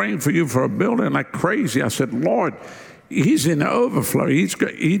was praying for you for a building like crazy. I said, Lord, he's in overflow. He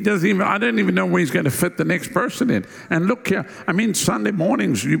doesn't even. I don't even know where he's going to fit the next person in. And look here. I mean, Sunday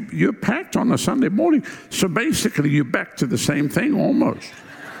mornings, you're packed on a Sunday morning. So basically, you're back to the same thing almost.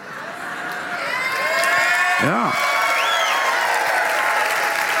 Yeah.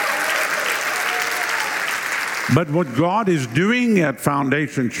 But what God is doing at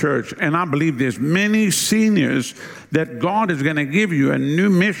Foundation Church, and I believe there's many seniors that God is going to give you a new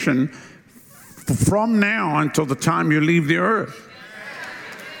mission from now until the time you leave the earth.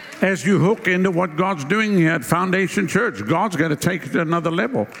 As you hook into what God's doing here at Foundation Church, God's going to take it to another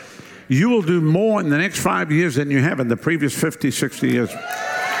level. You will do more in the next 5 years than you have in the previous 50, 60 years.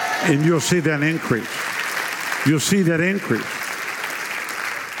 And you'll see that increase. You'll see that increase.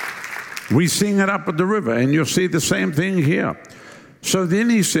 We sing it up at the river, and you'll see the same thing here. So then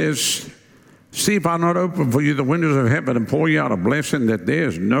he says, see if I'll not open for you the windows of heaven and pour you out a blessing that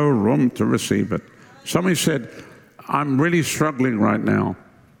there's no room to receive it. Somebody said, I'm really struggling right now.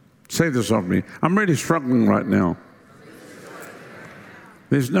 Say this of me. I'm really struggling right now.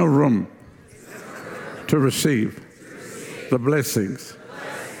 There's no room to receive the blessings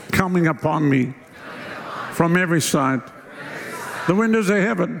coming upon me from every side. The windows of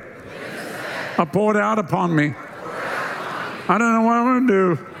heaven are poured out upon me. I don't know what I'm going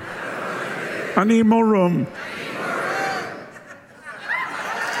to do. I need more room.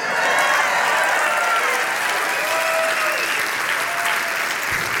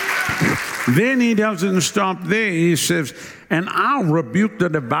 Then he doesn't stop there. He says, and I'll rebuke the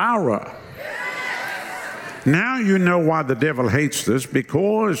devourer. Now you know why the devil hates this,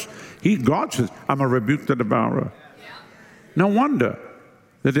 because God says, I'm going to rebuke the devourer. No wonder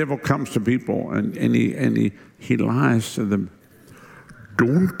the devil comes to people and he lies to them.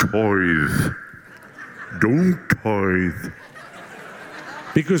 Don't tithe. Don't tithe.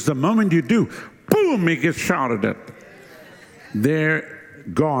 Because the moment you do, boom, he gets shouted at. There,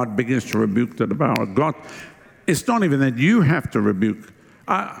 God begins to rebuke the devourer. God, it's not even that you have to rebuke.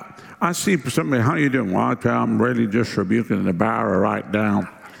 I see somebody, how you doing? Well, I'm really just rebuking the devourer right now.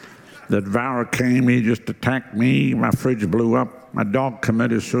 The devourer came, he just attacked me. My fridge blew up. My dog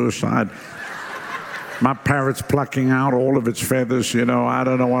committed suicide. My parrot's plucking out all of its feathers. I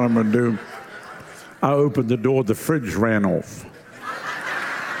don't know what I'm going to do. I opened the door, the fridge ran off.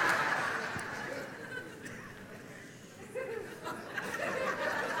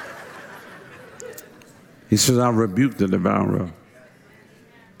 He says, I rebuke the devourer.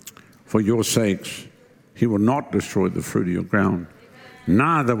 For your sakes, he will not destroy the fruit of your ground.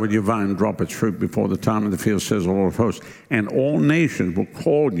 Neither will your vine drop its fruit before the time of the field, says the Lord of hosts. And all nations will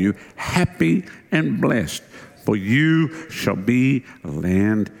call you happy and blessed, for you shall be a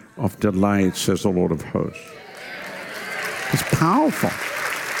land of delight, says the Lord of hosts. It's powerful.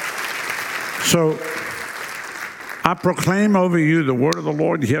 So I proclaim over you the word of the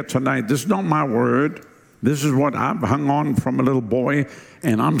Lord here tonight. This is not my word. This is what I've hung on from a little boy,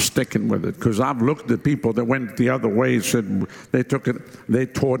 and I'm sticking with it because I've looked at people that went the other way, said they took it, they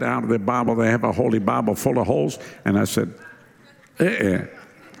tore it out of their Bible. They have a holy Bible full of holes, and I said,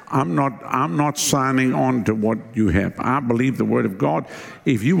 I'm not signing on to what you have. I believe the Word of God.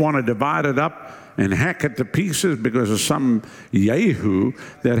 If you want to divide it up and hack it to pieces because of some yahoo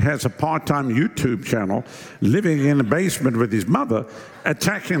that has a part-time YouTube channel living in the basement with his mother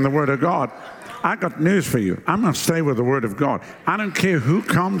attacking the Word of God, I got news for you. I'm going to stay with the Word of God. I don't care who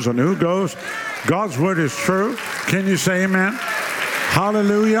comes and who goes. God's Word is true. Can you say amen?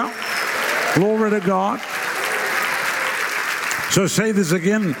 Hallelujah. Glory to God. So say this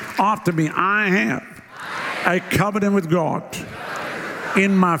again after me. I have a covenant with God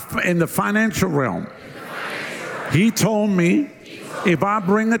in the financial realm. He told me if I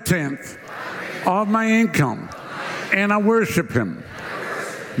bring a tenth of my income and I worship Him,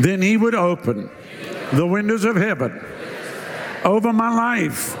 then He would open the windows of heaven over my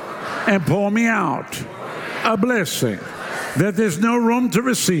life and pour me out a blessing that there's no room to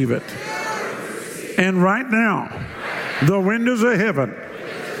receive it. And right now, the windows of heaven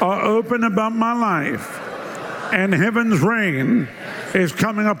are open above my life, and heaven's rain is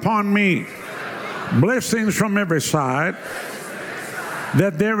coming upon me. Blessings from every side,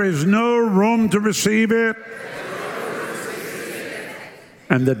 that there is no room to receive it.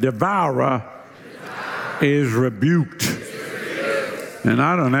 And the devourer is rebuked. And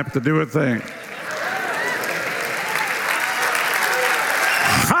I don't have to do a thing.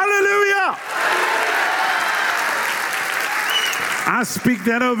 Hallelujah! I speak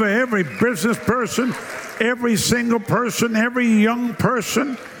that over every business person, every single person, every young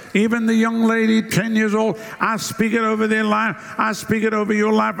person, even the young lady, 10 years old. I speak it over their life. I speak it over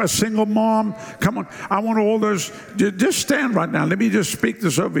your life. A single mom. Come on. I want all those. Just stand right now. Let me just speak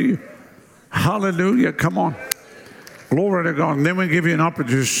this over you. Hallelujah. Come on. Glory to God. And then we give you an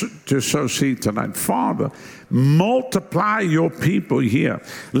opportunity to sow seed tonight. Father, multiply your people here.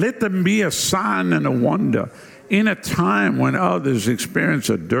 Let them be a sign and a wonder. In a time when others experience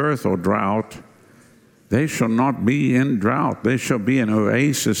a dearth or drought, they shall not be in drought. They shall be an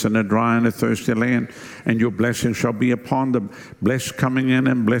oasis in a dry and a thirsty land. And your blessing shall be upon them. Blessed coming in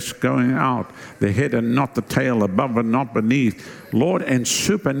and blessed going out. The head and not the tail, above and not beneath. Lord, and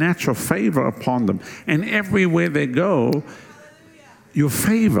supernatural favor upon them. And everywhere they go, your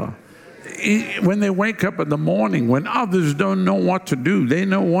favor. When they wake up in the morning, when others don't know what to do, they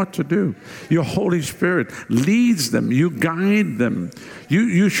know what to do. Your Holy Spirit leads them. You guide them.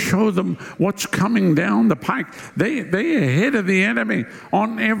 You show them what's coming down the pike. They're ahead of the enemy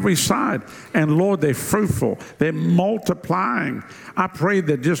on every side. And Lord, they're fruitful. They're multiplying. I pray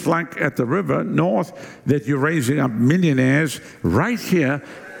that just like at the river north, that you're raising up millionaires right here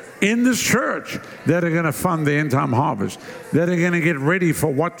in this church that are going to fund the end time harvest, that are going to get ready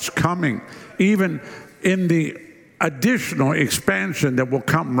for what's coming, even in the additional expansion that will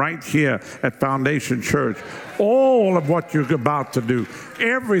come right here at Foundation Church. All of what you're about to do,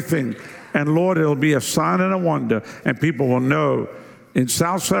 everything. And Lord, it'll be a sign and a wonder, and people will know in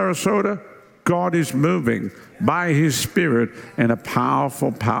South Sarasota, God is moving by His Spirit in a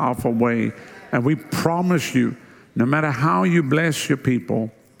powerful, powerful way. And we promise you, no matter how you bless your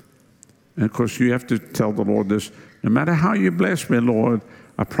people, and of course, you have to tell the Lord this. No matter how you bless me, Lord,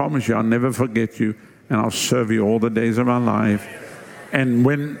 I promise you I'll never forget you, and I'll serve you all the days of my life. And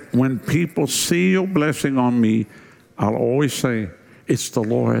when people see your blessing on me, I'll always say, it's the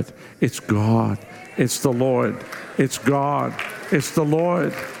Lord. It's God. It's the Lord. It's God. It's the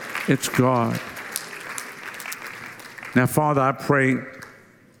Lord. It's God. Now, Father, I pray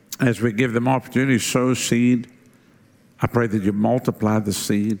as we give them opportunity to sow seed, I pray that you multiply the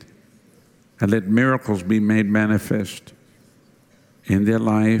seed. And let miracles be made manifest in their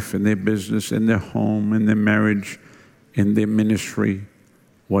life, in their business, in their home, in their marriage, in their ministry,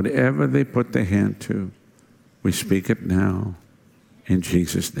 whatever they put their hand to, we speak it now in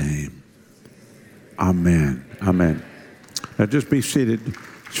Jesus' name. Amen. Amen. Now just be seated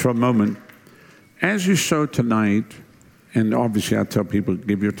for a moment. As you sow tonight, and obviously I tell people,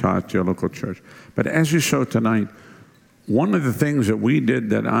 give your tithe to your local church, but as you sow tonight, one of the things that we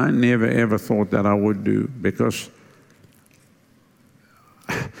did that I never ever thought that I would do, because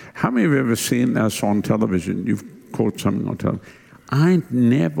how many of you have ever seen us on television? You've caught something on television. I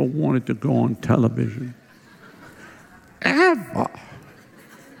never wanted to go on television. Ever.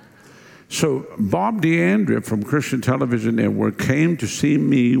 So Bob DeAndrea from Christian Television Network came to see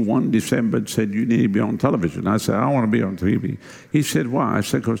me one December and said, you need to be on television. I said, I want to be on TV. He said, why? I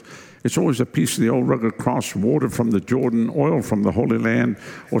said, because it's always a piece of the old rugged cross, water from the Jordan, oil from the Holy Land,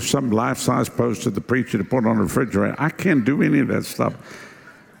 or some life-size poster the preacher to put on a refrigerator. I can't do any of that stuff.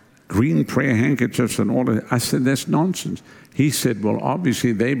 Green prayer handkerchiefs and all that. I said, that's nonsense. He said, well,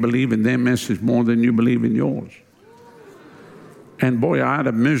 obviously they believe in their message more than you believe in yours. And boy, I had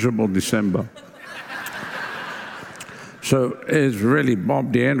a miserable December. So it's really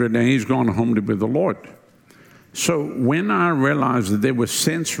Bob DeAndrea, now he's gone home to be with the Lord. So when I realized that they were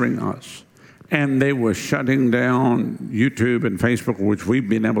censoring us and they were shutting down YouTube and Facebook, which we've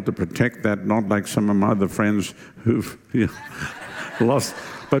been able to protect that, not like some of my other friends who've lost,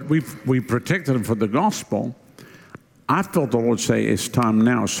 but we protected them for the gospel. I felt the Lord say, it's time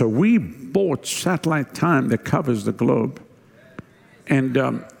now. So we bought satellite time that covers the globe. And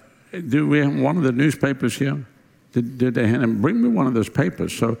do we have one of the newspapers here? Did they hand them? Bring me one of those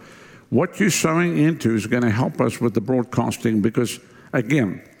papers. So what you're sowing into is going to help us with the broadcasting because,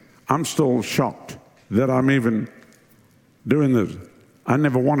 again, I'm still shocked that I'm even doing this. I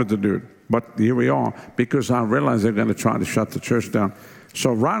never wanted to do it, but here we are because I realize they're going to try to shut the church down.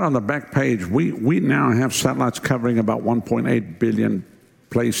 So right on the back page, we now have satellites covering about 1.8 billion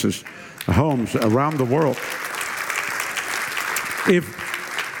places, homes around the world.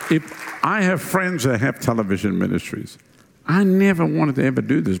 If I have friends that have television ministries, I never wanted to ever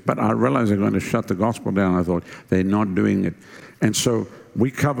do this, but I realized they're going to shut the gospel down. I thought, they're not doing it. And so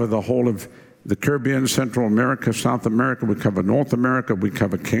we cover the whole of the Caribbean, Central America, South America. We cover North America. We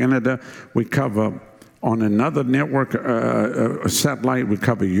cover Canada. We cover, on another network, a satellite, we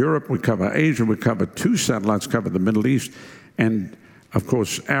cover Europe. We cover Asia. We cover 2 satellites, cover the Middle East, and, of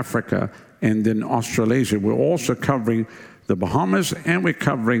course, Africa, and then Australasia. We're also covering the Bahamas, and we're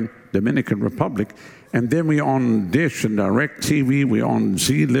covering Dominican Republic. And then we're on Dish and Direct TV, we're on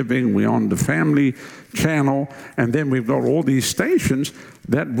Z Living, we're on the Family Channel, and then we've got all these stations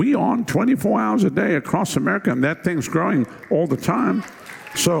that we on 24 hours a day across America, and that thing's growing all the time.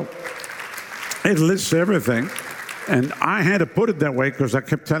 So it lists everything. And I had to put it that way because I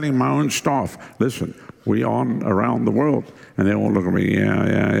kept telling my own staff, listen, we on around the world. And they all look at me,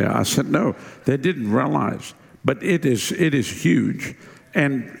 yeah. I said, no, they didn't realize. But it is huge.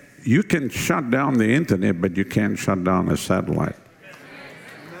 And you can shut down the internet, but you can't shut down a satellite.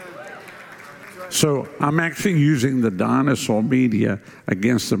 So I'm actually using the dinosaur media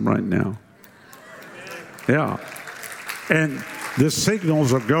against them right now. Yeah. And the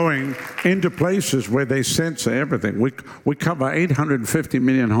signals are going into places where they censor everything. We cover 850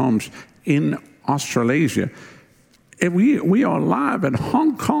 million homes in Australasia. And we are live in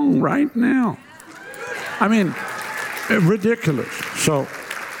Hong Kong right now. I mean, ridiculous.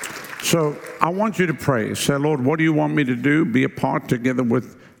 So I want you to pray. Say, Lord, what do you want me to do? Be a part together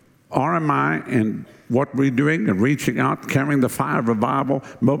with RMI and what we're doing and reaching out, carrying the fire of revival,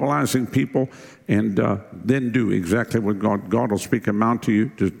 mobilizing people, and then do exactly what God will speak a mount to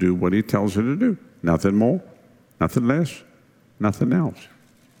you. Just do what he tells you to do. Nothing more, nothing less, nothing else.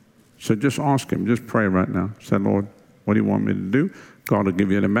 So just ask him. Just pray right now. Say, Lord, what do you want me to do? God will give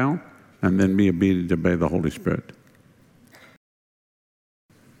you an amount. And then be obedient to obey the Holy Spirit.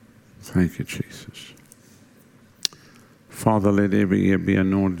 Thank you, Jesus. Father, let every ear be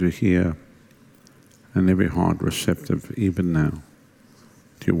anointed to hear and every heart receptive even now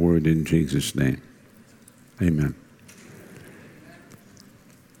to your word in Jesus' name. Amen.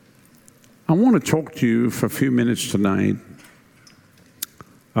 I want to talk to you for a few minutes tonight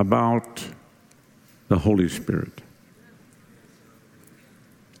about the Holy Spirit.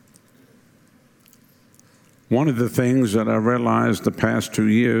 One of the things that I realized the past 2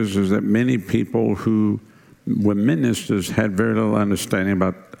 years is that many people who were ministers had very little understanding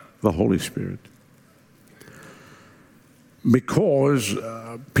about the Holy Spirit. Because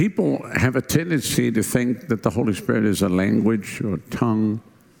people have a tendency to think that the Holy Spirit is a language or tongue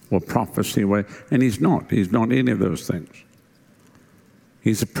or prophecy, and he's not. He's not any of those things.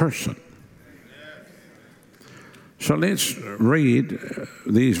 He's a person. So let's read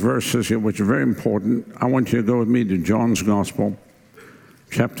these verses here, which are very important. I want you to go with me to John's Gospel,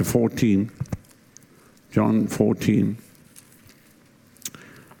 chapter 14. John 14.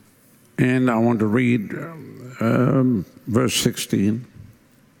 And I want to read verse 16.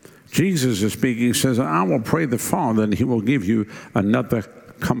 Jesus is speaking. He says, I will pray the Father, and he will give you another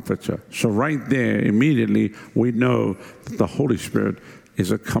comforter. So right there, immediately, we know that the Holy Spirit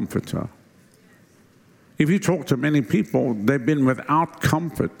is a comforter. If you talk to many people, they've been without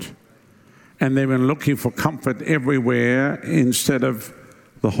comfort, and they've been looking for comfort everywhere instead of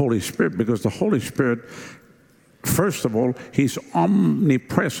the Holy Spirit, because the Holy Spirit, first of all, he's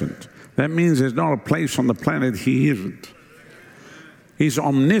omnipresent. That means there's not a place on the planet he isn't. He's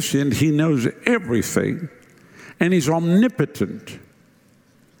omniscient, he knows everything, and he's omnipotent.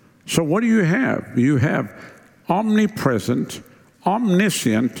 So what do you have? You have omnipresent,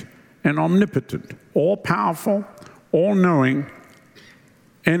 omniscient, and omnipotent, all powerful, all knowing,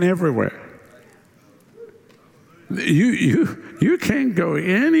 and everywhere. You can't go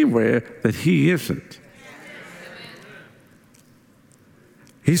anywhere that he isn't.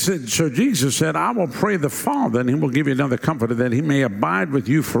 He said, so Jesus said, I will pray the Father, and he will give you another comforter, that he may abide with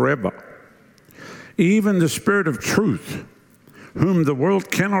you forever. Even the Spirit of truth, whom the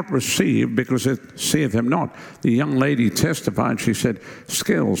world cannot receive because it seeth him not. The young lady testified, she said,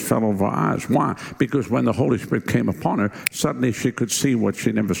 scales fell over her eyes. Why? Because when the Holy Spirit came upon her, suddenly she could see what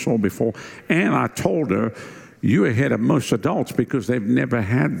she never saw before. And I told her, you're ahead of most adults because they've never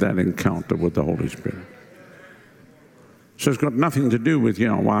had that encounter with the Holy Spirit. So it's got nothing to do with,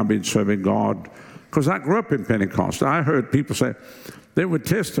 why I've been serving God. Because I grew up in Pentecost. I heard people say, they would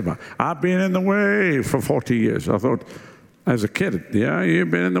testify, I've been in the way for 40 years. I thought, as a kid, yeah, you've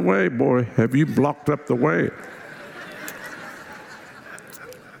been in the way, boy. Have you blocked up the way?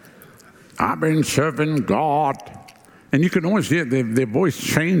 I've been serving God. And you can always hear their voice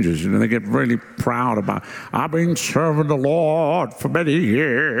changes, they get really proud about, I've been serving the Lord for many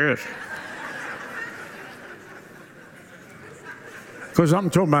years. Because I'm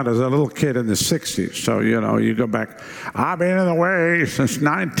talking about as a little kid in the 60s. So, you go back. I've been in the way since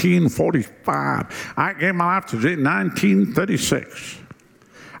 1945. I gave my life to Jesus in 1936.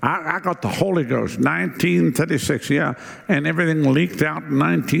 I got the Holy Ghost 1936, yeah. And everything leaked out in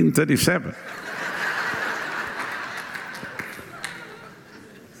 1937.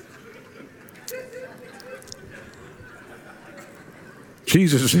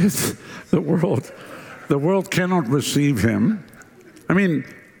 Jesus said the world cannot receive him. I mean,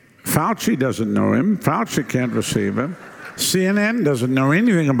 Fauci doesn't know him. Fauci can't receive him. CNN doesn't know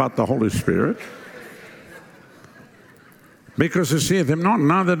anything about the Holy Spirit. Because they seeth him not,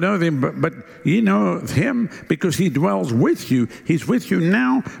 neither know him, but ye know him because he dwells with you. He's with you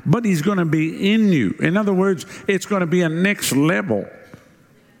now, but he's going to be in you. In other words, it's going to be a next level.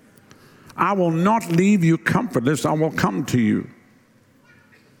 I will not leave you comfortless. I will come to you.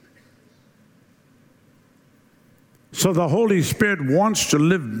 So the Holy Spirit wants to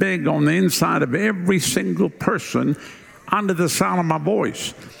live big on the inside of every single person under the sound of my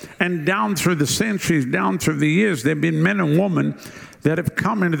voice. And down through the centuries, down through the years, there have been men and women that have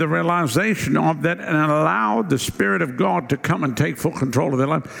come into the realization of that and allowed the Spirit of God to come and take full control of their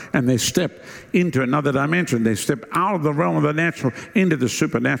life. And they step into another dimension. They step out of the realm of the natural into the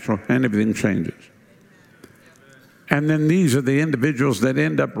supernatural, and everything changes. And then these are the individuals that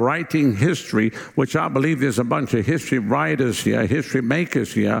end up writing history, which I believe there's a bunch of history writers here, history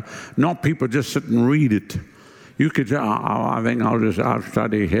makers here, not people just sit and read it. You could say, I think I'll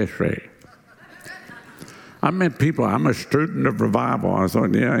study history. I met people, I'm a student of revival. I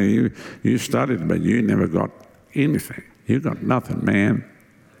thought, yeah, you studied, but you never got anything. You got nothing, man.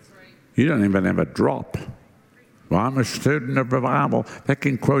 You don't even have a drop. Well, I'm a student of revival. That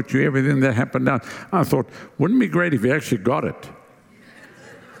can quote you everything that happened down. I thought, wouldn't it be great if you actually got it?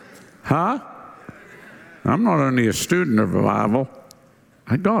 Huh? I'm not only a student of revival,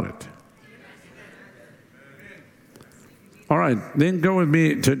 I got it. All right, then go with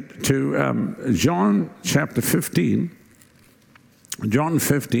me to John chapter 15. John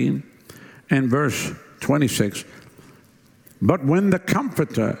 15 and verse 26. But when the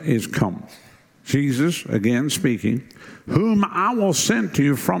Comforter is come, Jesus, again speaking, whom I will send to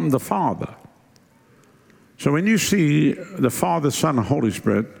you from the Father. So when you see the Father, Son, and Holy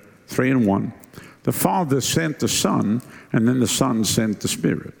Spirit, 3 in 1, the Father sent the Son, and then the Son sent the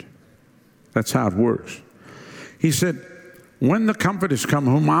Spirit. That's how it works. He said, when the Comforter is come,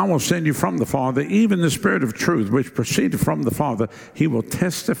 whom I will send you from the Father, even the Spirit of truth, which proceeded from the Father, he will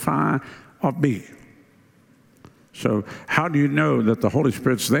testify of me. So how do you know that the Holy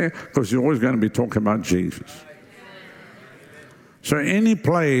Spirit's there? Because you're always going to be talking about Jesus. So any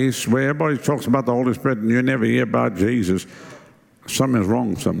place where everybody talks about the Holy Spirit and you never hear about Jesus, something's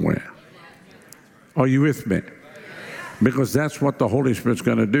wrong somewhere. Are you with me? Because that's what the Holy Spirit's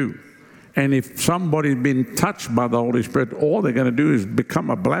going to do. And if somebody's been touched by the Holy Spirit, all they're going to do is become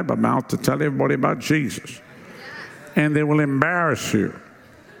a blabbermouth to tell everybody about Jesus. And they will embarrass you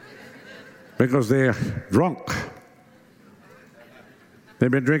because they're drunk.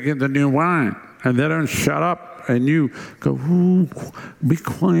 They've been drinking the new wine, and they don't shut up. And you go, ooh, be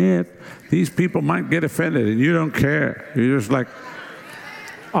quiet. These people might get offended, and you don't care. You're just like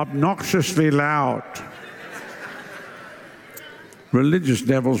obnoxiously loud. Religious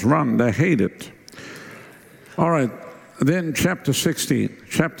devils run. They hate it. All right. Then chapter 16.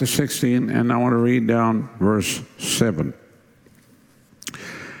 Chapter 16, and I want to read down verse 7.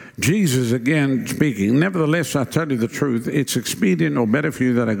 Jesus again speaking, nevertheless, I tell you the truth, it's expedient or better for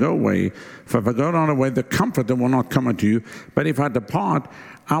you that I go away. For if I go not away, the Comforter will not come unto you. But if I depart,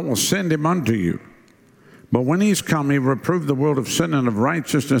 I will send him unto you. But when he's come, he will reprove the world of sin and of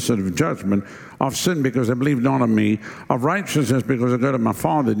righteousness and of judgment. Of sin, because they believe not on me. Of righteousness, because I go to my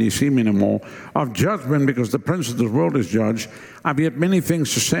Father, and ye see me no more. Of judgment, because the prince of this world is judged. I've yet many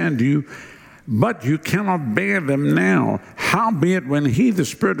things to say unto you, but you cannot bear them now. Howbeit, when he, the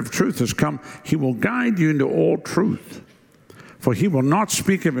Spirit of truth, has come, he will guide you into all truth. For he will not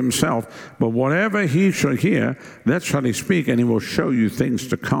speak of himself, but whatever he shall hear, that shall he speak, and he will show you things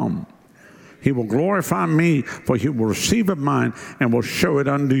to come. He will glorify me, for he will receive of mine and will show it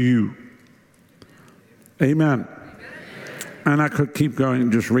unto you. Amen. And I could keep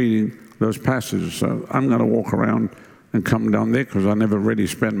going just reading those passages. So I'm going to walk around and come down there because I never really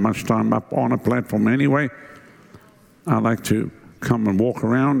spend much time up on a platform anyway. I like to come and walk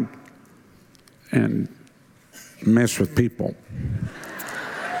around and mess with people.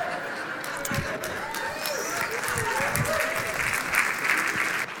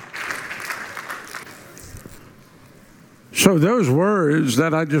 So those words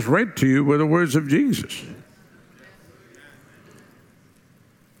that I just read to you were the words of Jesus.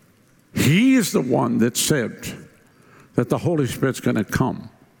 He is the one that said that the Holy Spirit's going to come.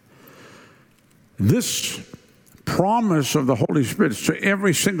 This promise of the Holy Spirit is to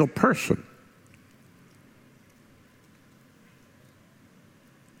every single person.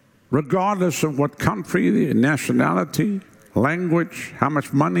 Regardless of what country, nationality, language, how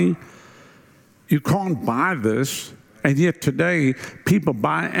much money. You can't buy this. And yet today, people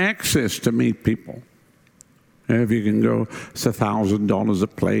buy access to meet people. If you can go, it's $1,000 a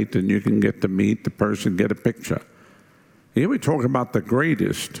plate, and you can get to meet the person, get a picture. Here we talk about the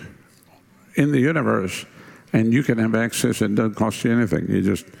greatest in the universe, and you can have access, and it doesn't cost you anything. You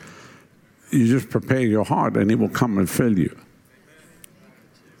just prepare your heart, and he will come and fill you.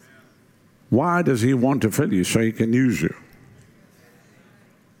 Why does he want to fill you? So he can use you.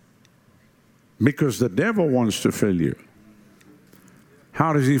 Because the devil wants to fill you.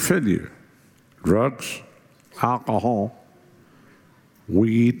 How does he fill you? Drugs, alcohol,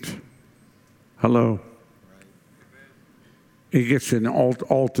 weed. Hello. He gets in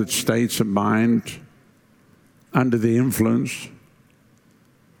altered states of mind, under the influence.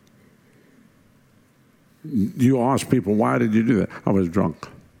 You ask people, why did you do that? I was drunk.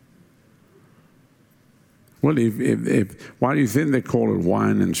 Well, why do you think they call it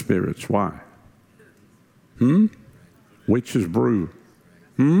wine and spirits? Why? Witch's brew.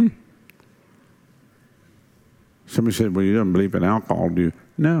 Somebody said, well, you don't believe in alcohol, do you?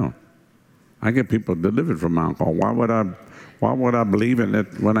 No. I get people delivered from alcohol. Why would I believe in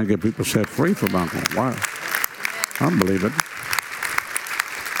it when I get people set free from alcohol? Why? I don't believe it.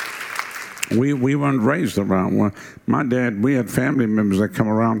 We weren't raised around. My dad, we had family members that come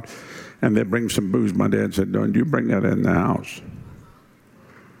around and they bring some booze. My dad said, don't you bring that in the house.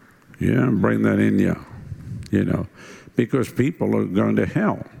 Yeah, bring that in here. You know, because people are going to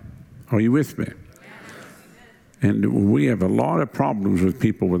hell. Are you with me? And we have a lot of problems with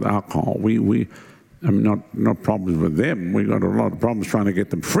people with alcohol. I mean, not problems with them. We got a lot of problems trying to get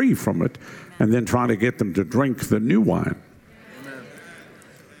them free from it, and then trying to get them to drink the new wine.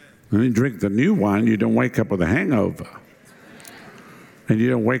 When you drink the new wine, you don't wake up with a hangover, and you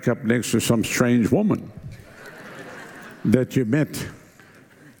don't wake up next to some strange woman that you met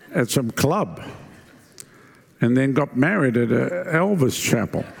at some club, and then got married at Elvis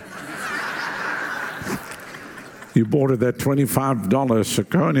Chapel. You bought her that $25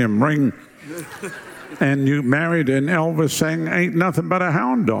 zirconium ring, and you married, and Elvis sang "Ain't Nothing But a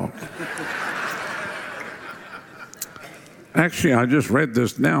Hound Dog." Actually, I just read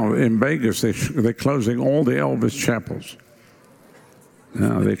this now. In Vegas, they're closing all the Elvis chapels.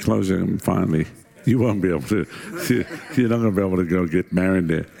 Now they're closing them finally. You won't be able to. You're not going to be able to go get married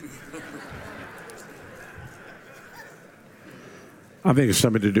there. I think it's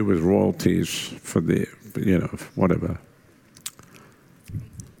something to do with royalties for the, whatever.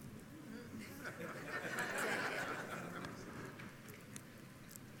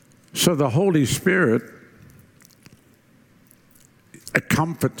 So the Holy Spirit, a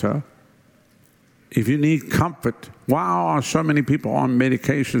comforter, if you need comfort, why are so many people on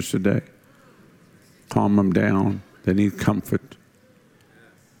medications today? Calm them down. They need comfort.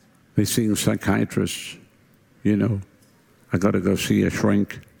 They're seeing psychiatrists, I got to go see a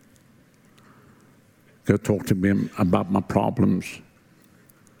shrink. Go talk to him about my problems.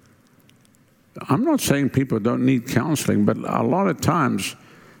 I'm not saying people don't need counseling, but a lot of times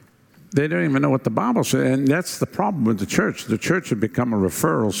they don't even know what the Bible says, and that's the problem with the church. The church has become a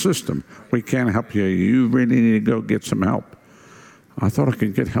referral system. We can't help you. You really need to go get some help. I thought I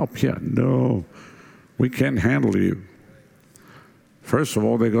could get help here. No, we can't handle you. First of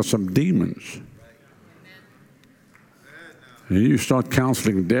all, they got some demons. And you start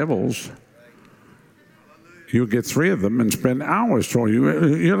counseling devils, you'll get 3 of them and spend hours talking.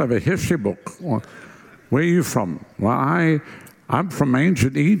 You'll have a history book. Where are you from? Well, I'm from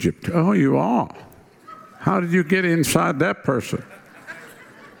ancient Egypt. Oh, you are? How did you get inside that person?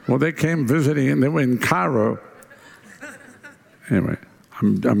 Well, they came visiting and they were in Cairo. Anyway,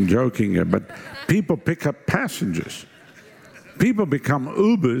 I'm joking here, but people pick up passengers. People become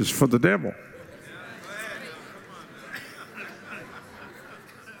Ubers for the devil.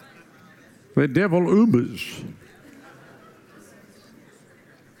 The devil Ubers.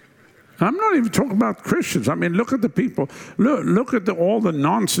 I'm not even talking about Christians. I mean, look at the people. Look at all the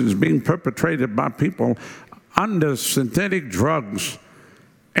nonsense being perpetrated by people under synthetic drugs.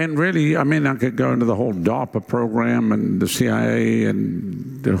 And really, I mean, I could go into the whole DARPA program and the CIA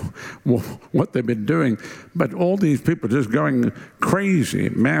and what they've been doing. But all these people just going crazy,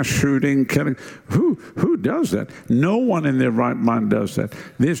 mass shooting, killing. Who does that? No one in their right mind does that.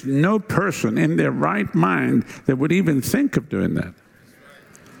 There's no person in their right mind that would even think of doing that.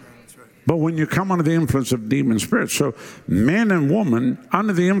 But when you come under the influence of demon spirits, so men and women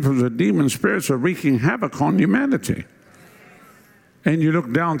under the influence of demon spirits are wreaking havoc on humanity. And you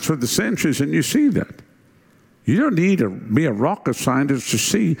look down through the centuries and you see that. You don't need to be a rocket scientist to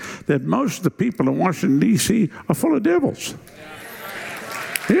see that most of the people in Washington, D.C. are full of devils.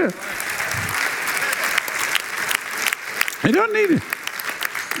 Yeah. You don't need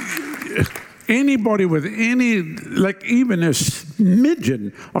it. Anybody with any, like even a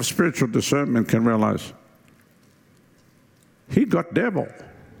smidgen of spiritual discernment can realize he got devil.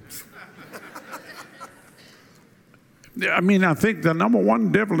 I mean, I think the number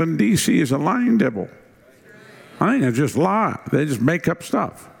one devil in D.C. is a lying devil. I think they just lie. They just make up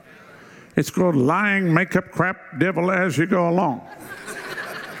stuff. It's called lying, make up crap, devil as you go along.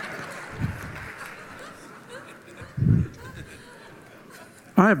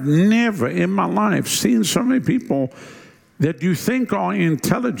 I've never in my life seen so many people that you think are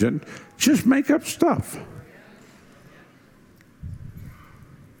intelligent just make up stuff.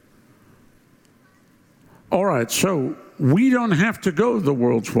 All right, so we don't have to go the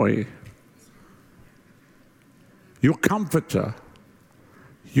world's way. Your comforter,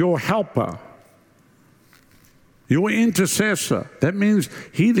 your helper, your intercessor. That means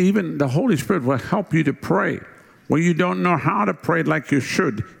the Holy Spirit will help you to pray. Where you don't know how to pray like you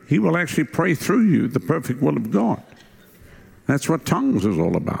should, He will actually pray through you the perfect will of God. That's what tongues is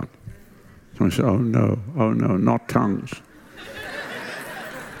all about. So I say, oh no, not tongues.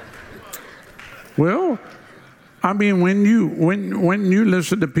 Well, I mean, when you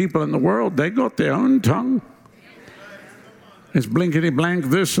listen to people in the world, they got their own tongue. It's blinkety blank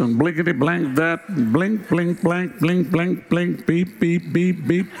this and blinkety blank that, and blink, blink, blank, blink, blink, blink, beep, beep, beep,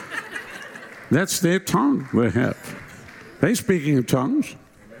 beep. That's their tongue they have. They speaking in tongues.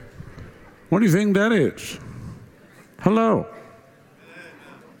 What do you think that is? Hello.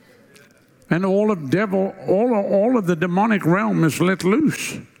 And all of the demonic realm is let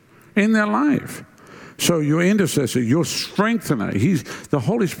loose in their life. So your intercessor, your strengthener, the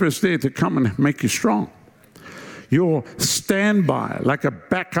Holy Spirit's there to come and make you strong. Your standby, like a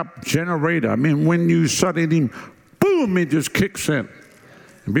backup generator. I mean, when you suddenly, boom, it just kicks in.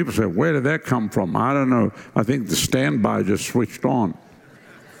 And people say, where did that come from? I don't know. I think the standby just switched on.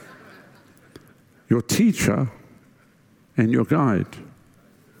 Your teacher and your guide.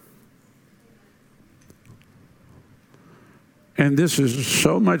 And this is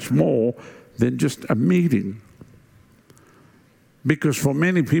so much more than just a meeting. Because for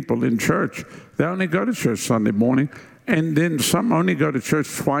many people in church, they only go to church Sunday morning, and then some only go to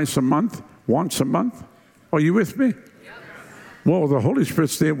church twice a month. once a month. Are you with me? Well, the Holy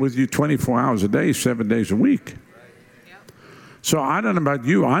Spirit's there with you 24 hours a day, 7 days a week. So I don't know about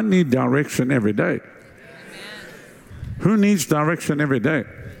you. I need direction every day. Who needs direction every day?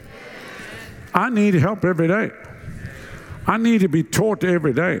 I need help every day. I need to be taught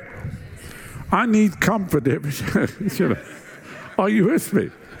every day. I need comfort every day. Are you with me?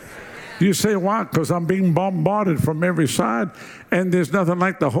 You say, why? Because I'm being bombarded from every side, and there's nothing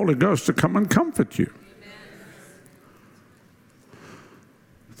like the Holy Ghost to come and comfort you.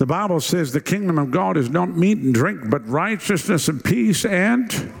 The Bible says the kingdom of God is not meat and drink, but righteousness and peace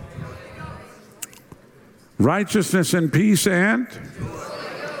and righteousness and peace and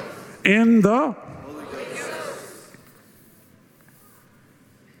in the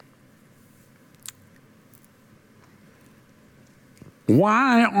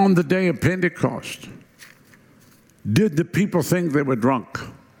Why on the day of Pentecost did the people think they were drunk?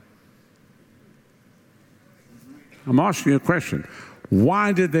 I'm asking you a question.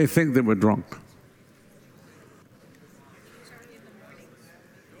 Why did they think they were drunk?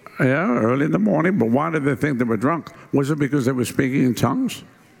 Yeah, early in the morning, but why did they think they were drunk? Was it because they were speaking in tongues?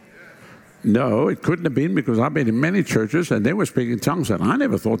 No, it couldn't have been, because I've been in many churches and they were speaking in tongues and I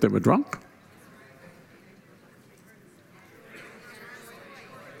never thought they were drunk.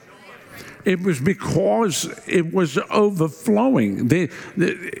 It was because it was overflowing.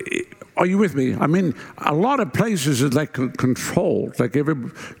 Are you with me? I mean, a lot of places is like controlled. Like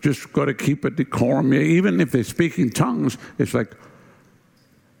just got to keep a decorum. Even if they're speaking tongues, it's like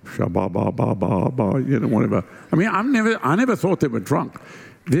shabba-ba-ba-ba-ba, whatever. I mean, I never thought they were drunk.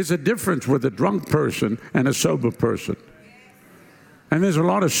 There's a difference with a drunk person and a sober person. And there's a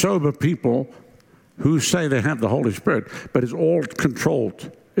lot of sober people who say they have the Holy Spirit, but it's all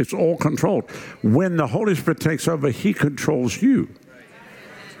controlled. It's all controlled. When the Holy Spirit takes over, He controls you.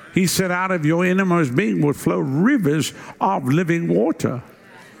 He said, out of your innermost being will flow rivers of living water.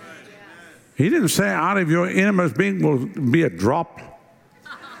 He didn't say out of your innermost being will be a drop.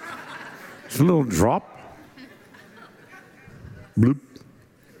 It's a little drop. Bloop.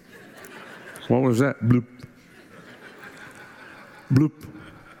 What was that? Bloop. Bloop.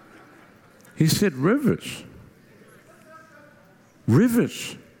 He said rivers.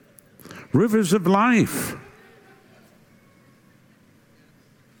 Rivers. Rivers of life.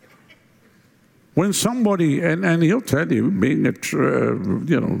 When somebody, and he'll tell you, being a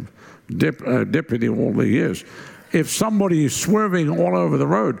deputy all the years, if somebody is swerving all over the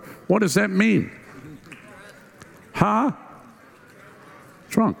road, what does that mean? Huh?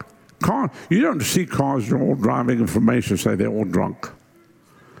 Drunk. You don't see cars you're all driving information say they're all drunk.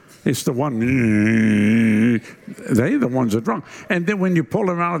 It's the one, they're the ones that are drunk. And then when you pull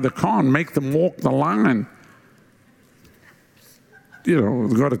them out of the car and make them walk the line,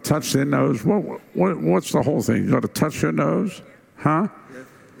 you've got to touch their nose. What's the whole thing? You got to touch your nose? Huh? Yeah,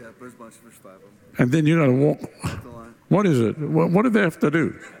 there's much for five of them. And then you got to walk. What is it? What do they have to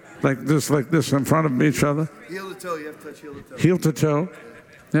do? Like this in front of each other? Heel to toe, you have to touch heel to toe. Heel to toe?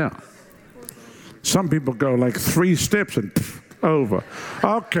 Yeah. Some people go like 3 steps and over.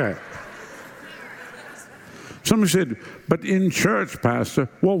 Okay. Somebody said, but in church, Pastor,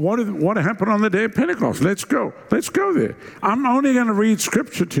 well, what happened on the day of Pentecost? Let's go. Let's go there. I'm only going to read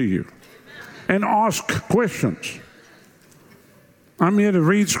Scripture to you and ask questions. I'm here to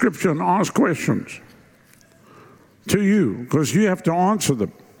read Scripture and ask questions to you because you have to answer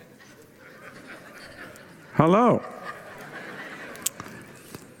them. Hello.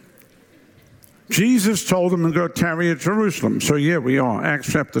 Jesus told them to go tarry at Jerusalem. So here we are, Acts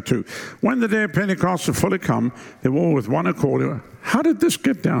chapter 2. When the day of Pentecost had fully come, they were all with one accord. How did this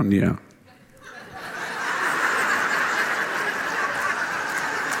get down here?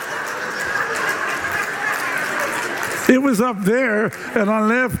 It was up there, and I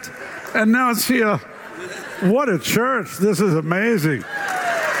left, and now it's here. What a church. This is amazing.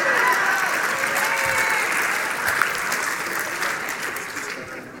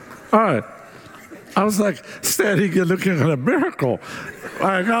 All right. I was like standing here looking at a miracle.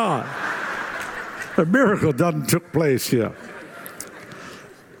 My God. A miracle done took place here.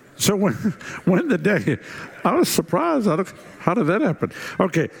 So when the day, I was surprised. How did that happen?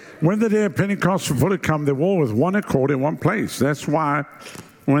 Okay, when the day of Pentecost was fully come, they were all with one accord in one place. That's why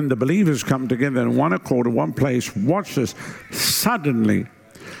when the believers come together in one accord in one place, watch this, suddenly,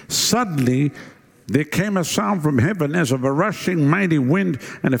 there came a sound from heaven as of a rushing mighty wind,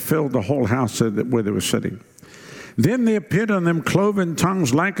 and it filled the whole house where they were sitting. Then there appeared on them cloven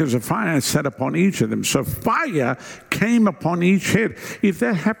tongues like as a fire sat upon each of them. So fire came upon each head. If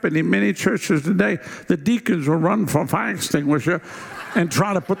that happened in many churches today, the deacons will run for a fire extinguisher and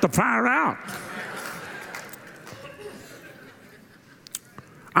try to put the fire out.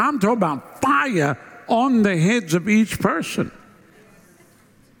 I'm talking about fire on the heads of each person.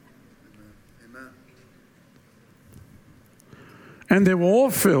 And they were all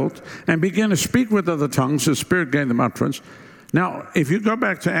filled and began to speak with other tongues. The Spirit gave them utterance. Now, if you go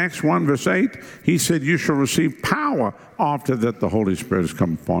back to Acts 1, verse 8, he said, you shall receive power after that the Holy Spirit has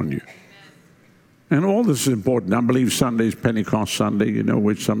come upon you. And all this is important. I believe Sunday is Pentecost Sunday, you know,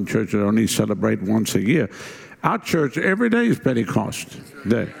 which some churches only celebrate once a year. Our church, every day is Pentecost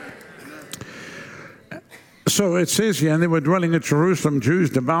Day. So it says here, and they were dwelling at Jerusalem, Jews,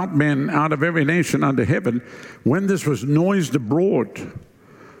 devout men out of every nation under heaven. When this was noised abroad,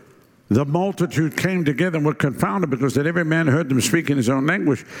 the multitude came together and were confounded, because that every man heard them speak in his own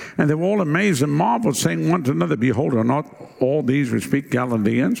language. And they were all amazed and marveled, saying one to another, behold, are not all these which speak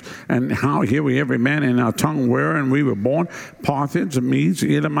Galileans? And how hear we every man in our tongue wherein we were born? Parthians and Medes,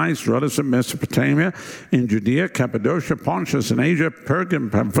 Elamites, dwellers of Mesopotamia, in Judea, Cappadocia, Pontus, and Asia,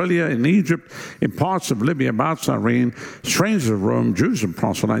 Perga, Pamphylia, in Egypt, in parts of Libya, about Cyrene, strangers of Rome, Jews and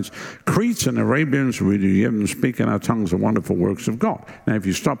proselytes, Cretes and Arabians, we do hear them speak in our tongues the wonderful works of God. Now, if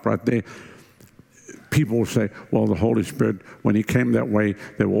you stop right there, people will say, well, the Holy Spirit, when he came that way,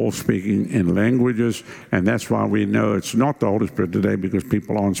 they were all speaking in languages, and that's why we know it's not the Holy Spirit today, because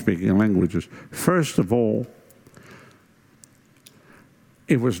people aren't speaking in languages. First of all,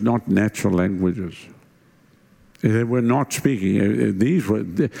 it was not natural languages. They were not speaking. These were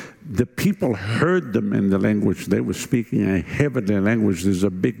the people heard them in the language. They were speaking a heavenly language. There's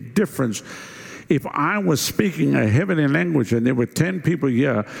a big difference. If I was speaking a heavenly language and there were 10 people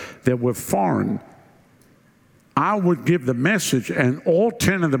here that were foreign, I would give the message and all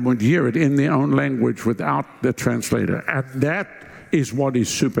 10 of them would hear it in their own language without the translator. And that is what is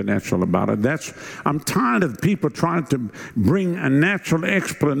supernatural about it. I'm tired of people trying to bring a natural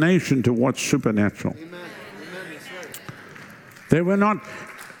explanation to what's supernatural. Amen. They were not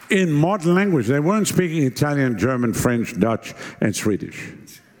in modern language. They weren't speaking Italian, German, French, Dutch, and Swedish.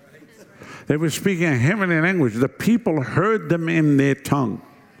 They were speaking a heavenly language. The people heard them in their tongue.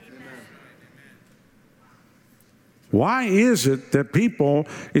 Why is it that people,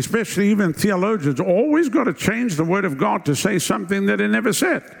 especially even theologians, always got to change the Word of God to say something that it never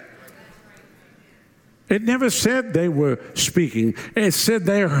said? It never said they were speaking. It said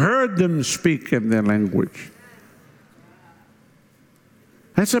they heard them speak in their language.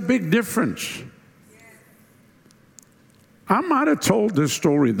 That's a big difference. I might have told this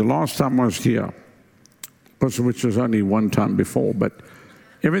story the last time I was here, which was only one time before, but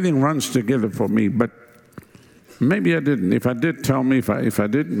everything runs together for me. But maybe I didn't. If I did, tell me. If I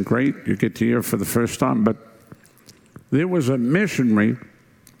didn't, great. You get to hear for the first time. But there was a missionary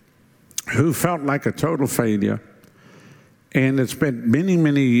who felt like a total failure and had spent many,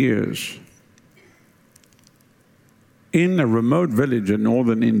 many years in a remote village in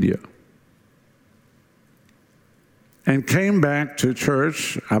northern India, and came back to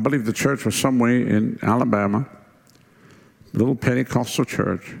church. I believe the church was somewhere in Alabama, a little Pentecostal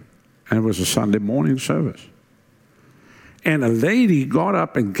church, and it was a Sunday morning service. And a lady got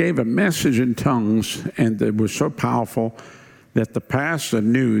up and gave a message in tongues, and it was so powerful that the pastor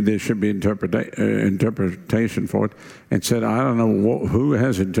knew there should be interpretation for it, and said, I don't know who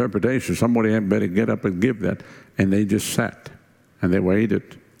has interpretation. Somebody had better get up and give that. And they just sat, and they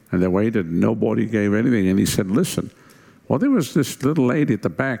waited, and they waited, and nobody gave anything. And he said, listen. Well, there was this little lady at the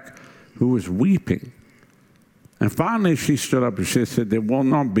back who was weeping. And finally she stood up and she said, there will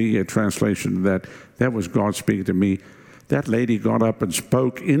not be a translation of that. That was God speaking to me. That lady got up and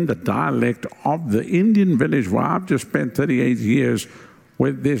spoke in the dialect of the Indian village where I've just spent 38 years,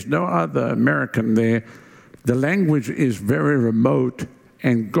 where there's no other American there. The language is very remote,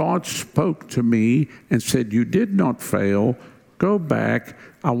 and God spoke to me and said, you did not fail. Go back.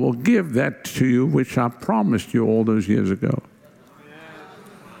 I will give that to you, which I promised you all those years ago.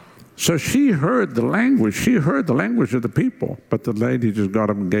 So she heard the language. She heard the language of the people, but the lady just got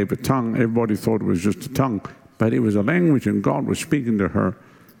up and gave a tongue. Everybody thought it was just a tongue. But it was a language, and God was speaking to her,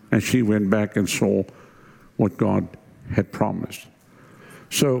 and she went back and saw what God had promised.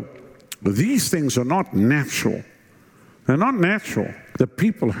 So these things are not natural. They're not natural. The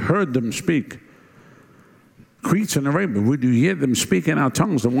people heard them speak. Cretes and Arabia, would you hear them speak in our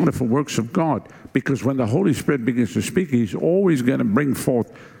tongues the wonderful works of God? Because when the Holy Spirit begins to speak, he's always going to bring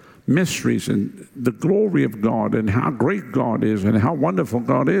forth mysteries and the glory of God and how great God is and how wonderful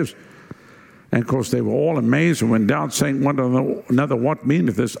God is. And of course, they were all amazed and went down, saying one to another, what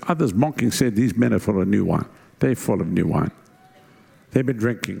meaneth this? Others mocking said, these men are full of new wine. They're full of new wine. They've been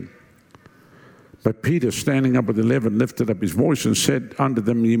drinking. But Peter, standing up with the 11, lifted up his voice and said unto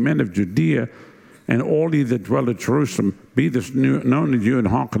them, ye men of Judea, and all ye that dwell at Jerusalem, be this known to you, and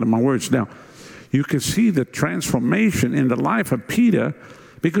hearken to my words. Now, you can see the transformation in the life of Peter,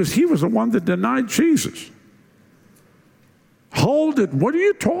 because he was the one that denied Jesus. Hold it. What are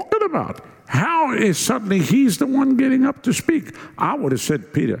you talking about? How is suddenly he's the one getting up to speak? I would have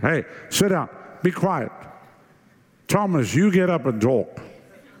said, Peter, hey, sit down, be quiet. Thomas, you get up and talk.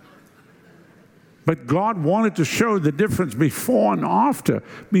 But God wanted to show the difference before and after.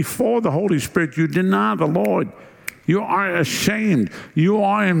 Before the Holy Spirit, you deny the Lord. You are ashamed. You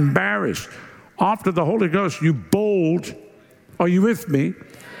are embarrassed. After the Holy Ghost, you bold. Are you with me?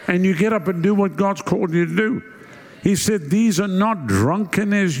 And you get up and do what God's called you to do. He said, these are not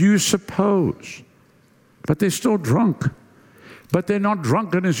drunken as you suppose. But they're still drunk. But they're not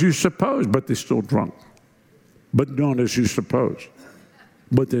drunken as you suppose, but they're still drunk. But not as you suppose.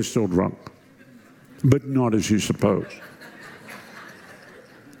 But they're still drunk. But not as you suppose.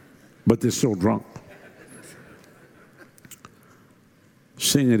 But they're still drunk.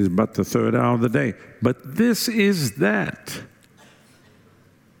 Seeing it is but the third hour of the day. But this is that.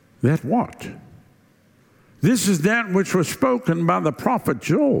 That what? This is that which was spoken by the prophet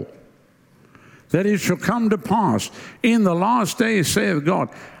Joel, that it shall come to pass in the last days, saith God,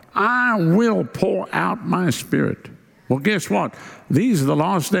 I will pour out my spirit. Well, guess what? These are the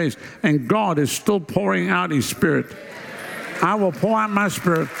last days, and God is still pouring out his spirit. I will pour out my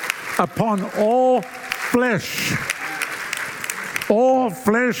spirit upon all flesh. All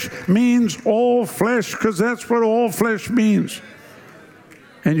flesh means all flesh, because that's what all flesh means.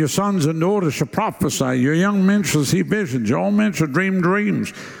 And your sons and daughters shall prophesy. Your young men shall see visions. Your old men shall dream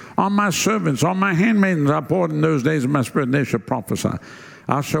dreams. On my servants, on my handmaidens, I poured in those days of my spirit, and they shall prophesy.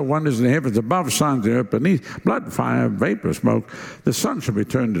 I'll show wonders in the heavens above, signs in the earth beneath, blood, fire, vapor, smoke. The sun shall be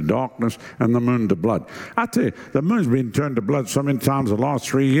turned to darkness, and the moon to blood. I tell you, the moon's been turned to blood so many times the last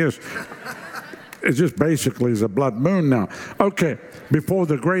 3 years. It just basically is a blood moon now. Okay, before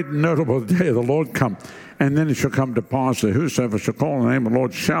the great and notable day of the Lord come, and then it shall come to pass that whosoever shall call on the name of the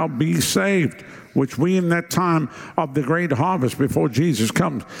Lord shall be saved, which we in that time of the great harvest before Jesus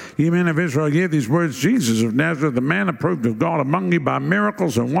comes. Ye men of Israel, hear these words, Jesus of Nazareth, the man approved of God among you by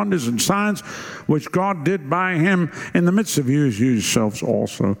miracles and wonders and signs, which God did by him in the midst of you, as you yourselves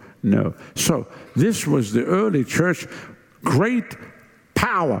also know. So this was the early church, great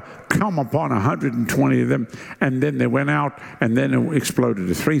power come upon 120 of them, and then they went out, and then it exploded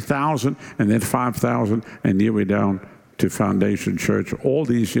to 3,000, and then 5,000, and here we're down to Foundation Church all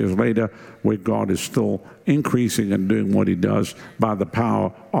these years later, where God is still increasing and doing what he does by the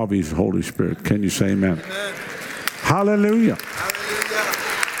power of his Holy Spirit. Can you say amen? Amen. Hallelujah. Hallelujah.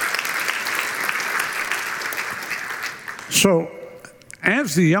 So,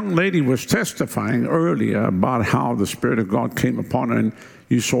 as the young lady was testifying earlier about how the Spirit of God came upon her, and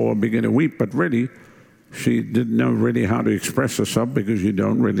you saw her begin to weep, but really, she didn't know really how to express herself, because you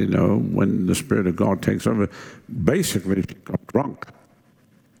don't really know when the Spirit of God takes over. Basically, she got drunk.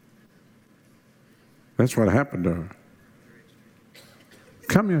 That's what happened to her.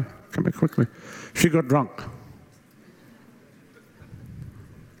 Come here quickly. She got drunk.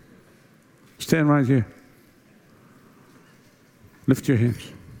 Stand right here. Lift your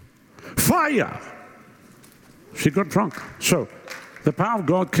hands. Fire! She got drunk. So, the power of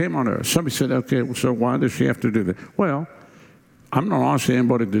God came on her. Somebody said, okay, so why does she have to do that? Well, I'm not asking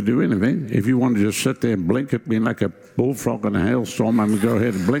anybody to do anything. If you want to just sit there and blink at me like a bullfrog in a hailstorm, I'm going to go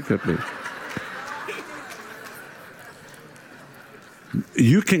ahead and blink at me.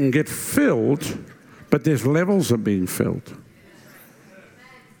 You can get filled, but there's levels of being filled.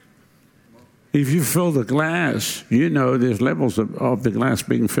 If you fill the glass, you know there's levels of the glass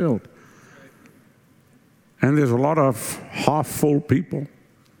being filled. And there's a lot of half-full people.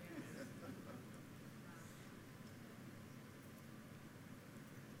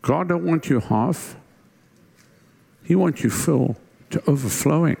 God don't want you half. He wants you full to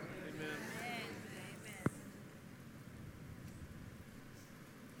overflowing.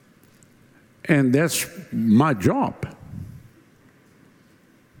 And that's my job.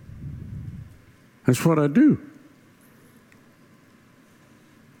 That's what I do.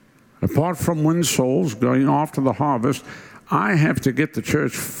 Apart from win souls, going after the harvest, I have to get the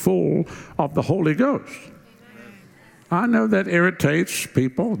church full of the Holy Ghost. I know that irritates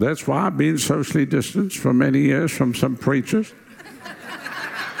people. That's why I've been socially distanced for many years from some preachers.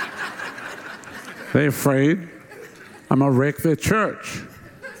 They're afraid I'm going to wreck their church.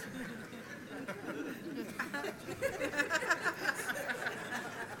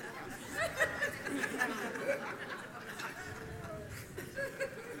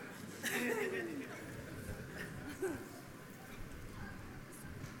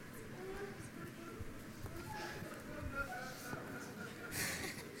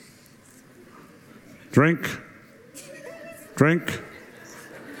 Drink. Drink.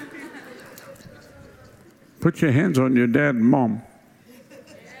 Put your hands on your dad and mom.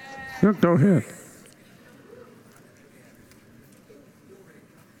 Yeah, go ahead.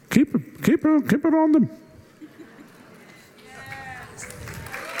 Keep it on them.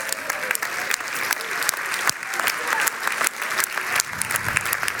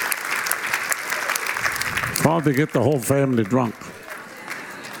 Father, get the whole family drunk.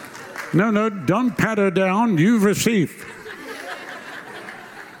 No, don't pat her down. You receive.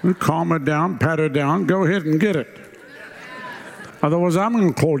 Calm her down, pat her down. Go ahead and get it. Otherwise, I'm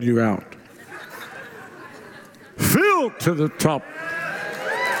going to call you out. Filled to the top,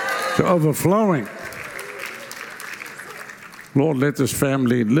 to overflowing. Lord, let this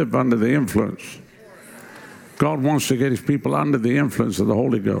family live under the influence. God wants to get his people under the influence of the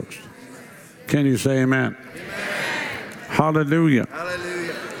Holy Ghost. Can you say amen? Amen. Hallelujah.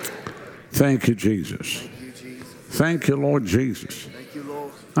 Hallelujah. Thank you, Jesus. Thank you, Jesus. Thank you, Lord Jesus. Thank you,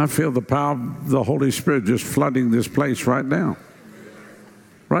 Lord. I feel the power of the Holy Spirit just flooding this place right now.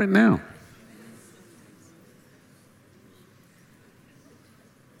 Right now.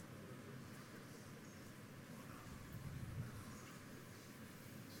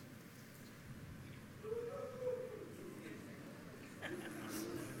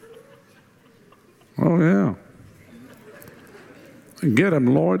 Oh, yeah. Get him,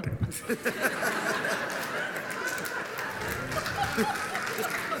 Lord.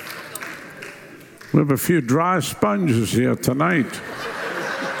 We have a few dry sponges here tonight.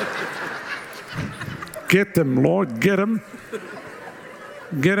 Get them, Lord. Get them.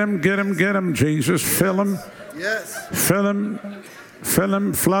 Get them, Jesus. Fill them. Yes. Fill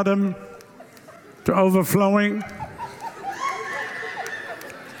them, flood them to overflowing.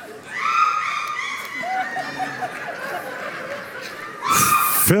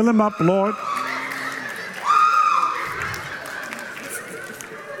 Fill them up, Lord.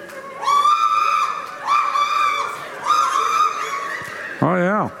 Oh,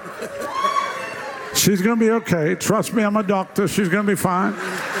 yeah. She's going to be okay. Trust me, I'm a doctor. She's going to be fine.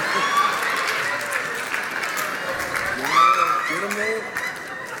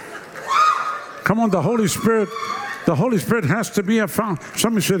 Come on, the Holy Spirit has to be a fountain.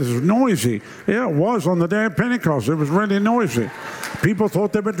 Somebody said it's noisy. Yeah, it was on the day of Pentecost. It was really noisy. People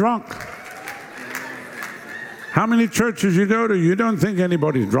thought they were drunk. How many churches you go to, you don't think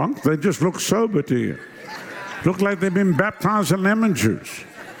anybody's drunk. They just look sober to you. Look like they've been baptized in lemon juice.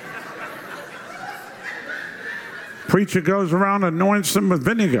 Preacher goes around and anoints them with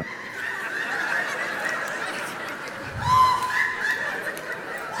vinegar.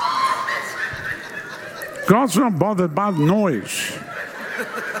 God's not bothered by the noise.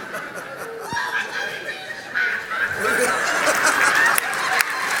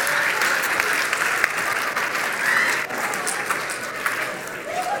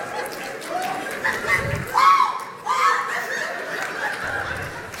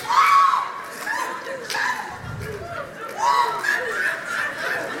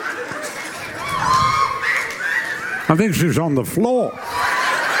 I think she's on the floor.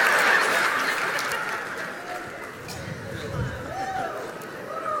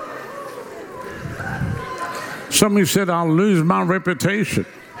 Somebody said, I'll lose my reputation.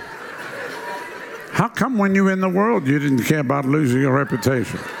 How come when you were in the world you didn't care about losing your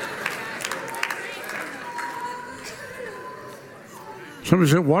reputation? Somebody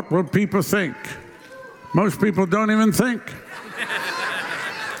said, what will people think? Most people don't even think.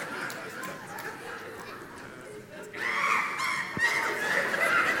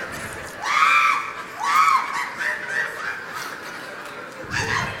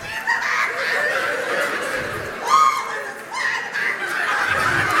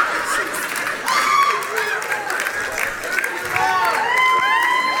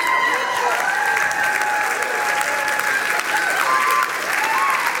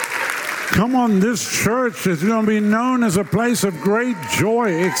 Come on, this church is going to be known as a place of great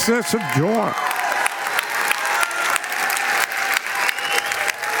joy, excessive joy.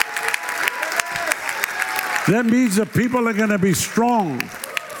 That means that people are going to be strong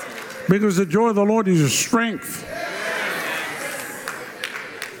because the joy of the Lord is your strength.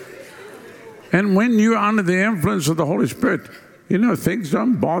 And when you're under the influence of the Holy Spirit, you know, things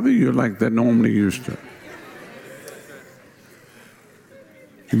don't bother you like they normally used to.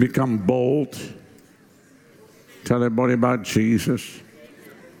 You become bold. Tell everybody about Jesus.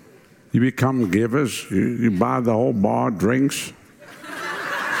 You become givers. You buy the whole bar drinks.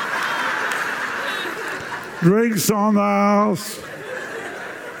 Drinks on the house.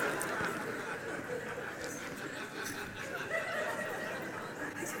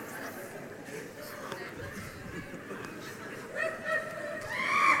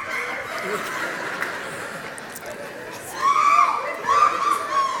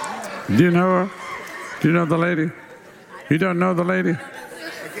 Do you know her? Do you know the lady? You don't know the lady? I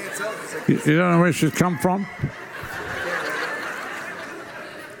can't tell. You don't know where she's come from?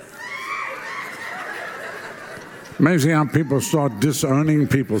 Amazing how people start disowning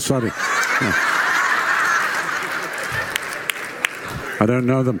people suddenly. I don't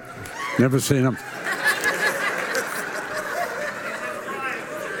know them. Never seen them.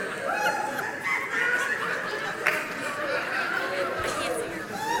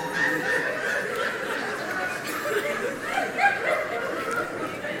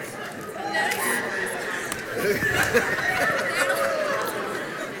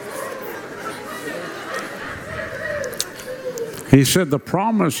 He said, the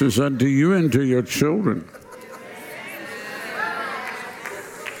promise is unto you and to your children.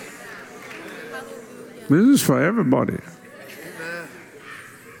 This is for everybody.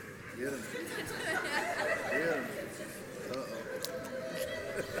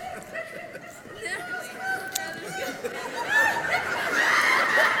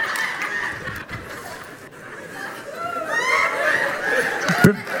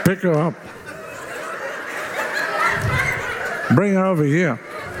 Pick her up. Bring her over here.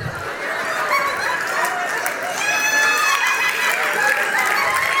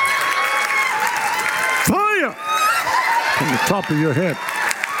 Fire! From the top of your head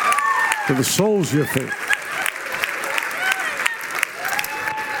to the soles of your feet.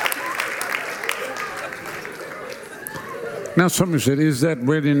 Now somebody said, is that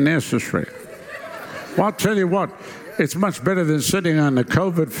really necessary? Well, I'll tell you what, it's much better than sitting on the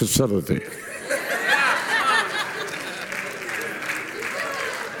COVID facility.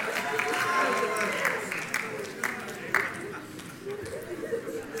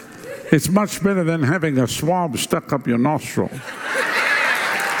 It's much better than having a swab stuck up your nostril.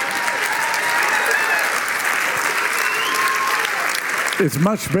 It's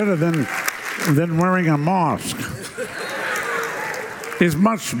much better than wearing a mask. It's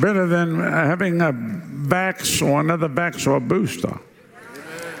much better than having a vax or another vax or a booster.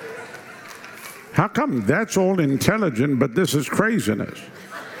 How come that's all intelligent, but this is craziness?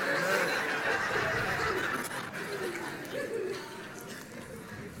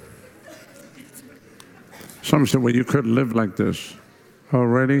 Some said, well, you could live like this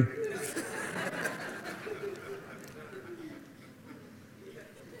already.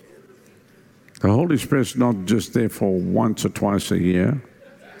 The Holy Spirit's not just there for once or twice a year.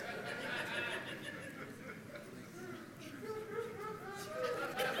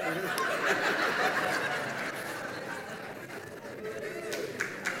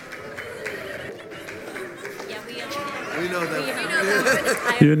 We know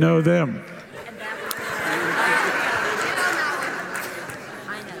them. You know them.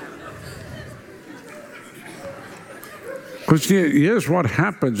 Because here's what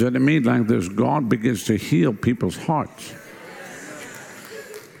happens in a meeting like this. God begins to heal people's hearts.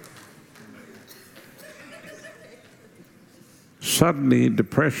 Suddenly,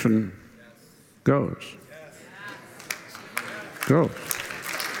 depression goes.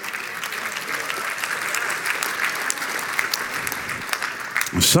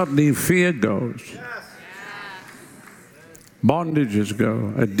 Suddenly, fear goes. Bondages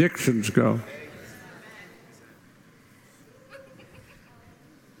go. Addictions go.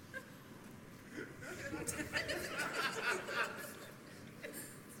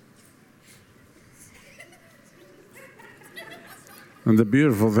 And the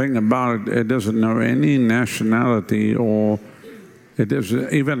beautiful thing about it, it doesn't know any nationality or it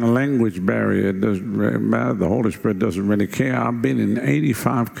doesn't, even a language barrier. It doesn't really matter. The Holy Spirit doesn't really care. I've been in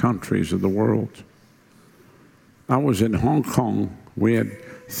 85 countries of the world. I was in Hong Kong. We had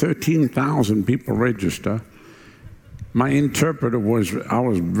 13,000 people register. My interpreter I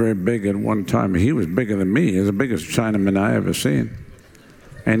was very big at one time. He was bigger than me. He was the biggest Chinaman I ever seen.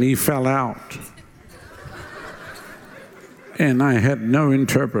 And he fell out. And I had no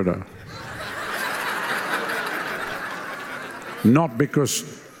interpreter. Not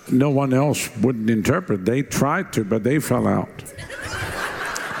because no one else wouldn't interpret. They tried to, but they fell out.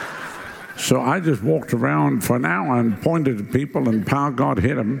 So I just walked around for an hour and pointed at people, and power of God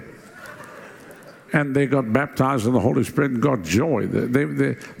hit them. And they got baptized in the Holy Spirit and got joy.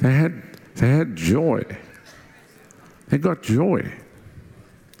 They had joy. They got joy.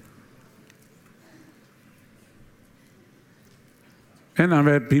 And I've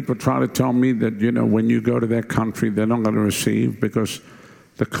had people try to tell me that, when you go to that country, they're not going to receive because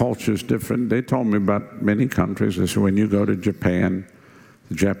the culture is different. They told me about many countries. They said, when you go to Japan,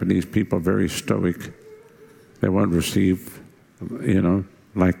 the Japanese people are very stoic. They won't receive,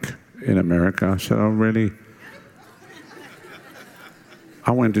 like in America. I said, oh, really?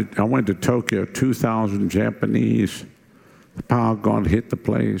 I went to Tokyo, 2,000 Japanese. The power of God hit the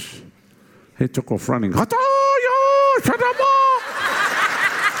place. He took off running. I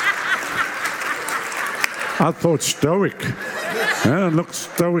thought stoic. Yeah, it looked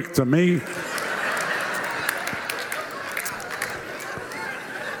stoic to me.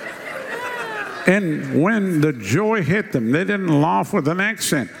 And when the joy hit them, they didn't laugh with an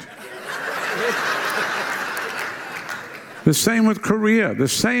accent. The same with Korea, the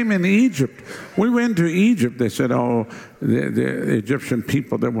same in Egypt. We went to Egypt, they said, oh, the Egyptian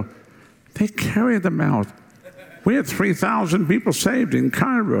people, they carried them out. We had 3,000 people saved in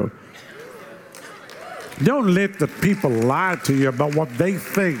Cairo. Don't let the people lie to you about what they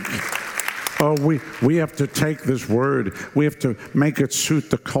think. Oh, we have to take this word. We have to make it suit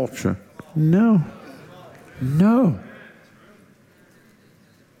the culture. No. No.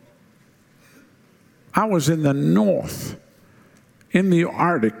 I was in the north, in the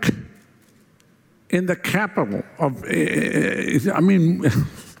Arctic, in the capital of, do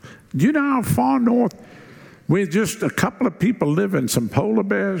you know how far north? We're just a couple of people live in some polar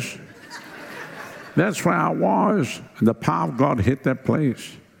bears. That's where I was. And the power of God hit that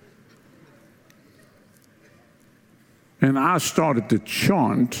place. And I started to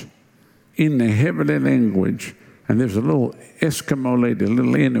chant in the heavenly language. And there's a little Eskimo lady, a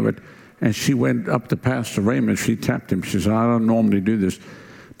little Inuit, and she went up to Pastor Raymond. She tapped him. She said, I don't normally do this,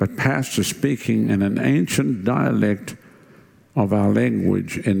 but Pastor's speaking in an ancient dialect of our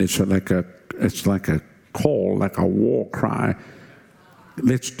language, and it's like a call, like a war cry.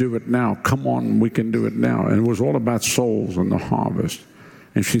 Let's do it now. Come on, we can do it now. And it was all about souls and the harvest.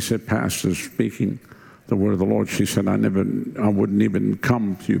 And she said, Pastor's speaking the word of the Lord. She said, I wouldn't even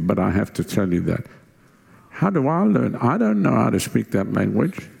come to you, but I have to tell you that. How do I learn? I don't know how to speak that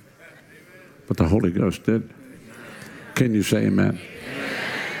language, but the Holy Ghost did. Can you say amen?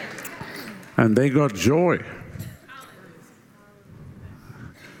 And they got joy.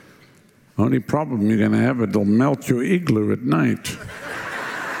 Only problem you're going to have, it'll melt your igloo at night.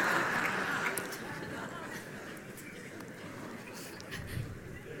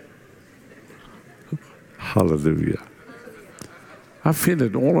 Hallelujah. I feel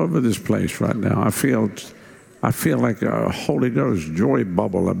it all over this place right now. I feel like a Holy Ghost joy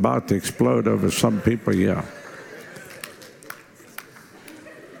bubble about to explode over some people here.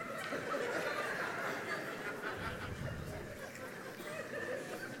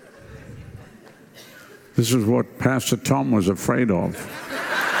 This is what Pastor Tom was afraid of.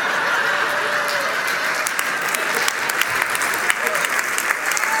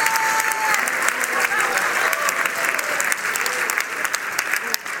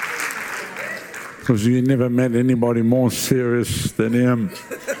 Because you never met anybody more serious than him.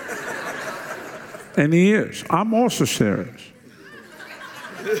 And he is. I'm also serious.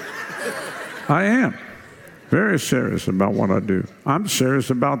 I am. Very serious about what I do. I'm serious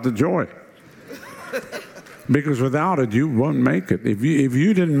about the joy. Because without it, you won't make it. If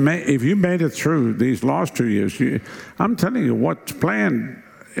you made it through these last 2 years, I'm telling you, what's planned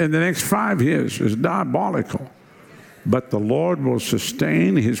in the next 5 years is diabolical. But the Lord will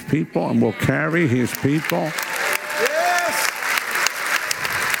sustain His people and will carry His people. Yes.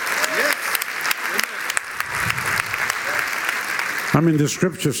 Yes. The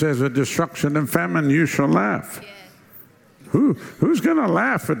Scripture says, at destruction and famine you shall laugh. Yeah. Who's going to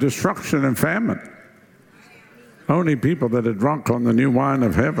laugh at destruction and famine? Only people that are drunk on the new wine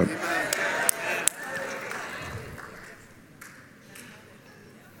of heaven.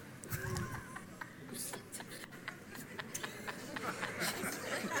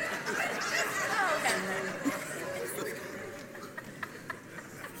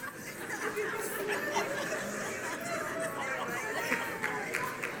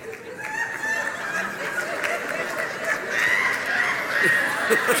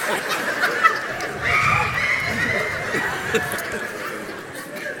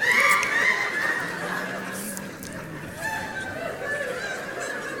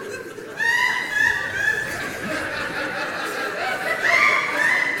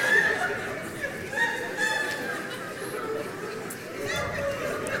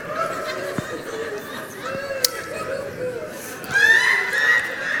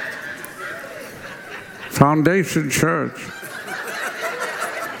 Foundation Church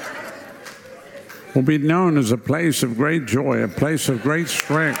will be known as a place of great joy, a place of great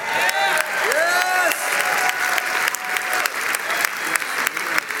strength. Yes.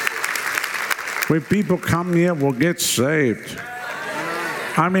 Where people come here will get saved.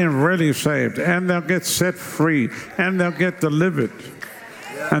 Really saved. And they'll get set free. And they'll get delivered.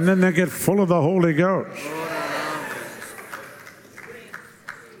 And then they get full of the Holy Ghost.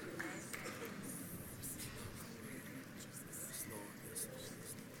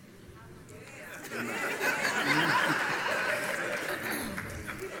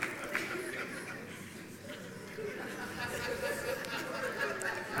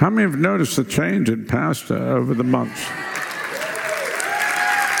 How many have noticed the change in Pastor over the months?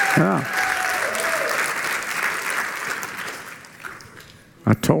 Yeah.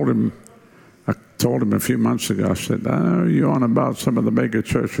 I told him a few months ago, I said, I know you're on about some of the mega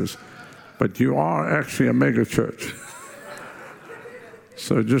churches, but you are actually a mega church.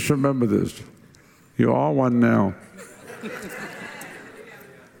 So just remember this. You are one now.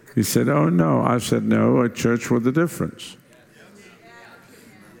 He said, oh no. I said, no, a church with a difference.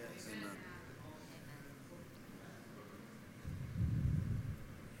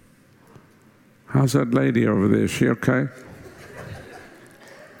 How's that lady over there? Is she okay?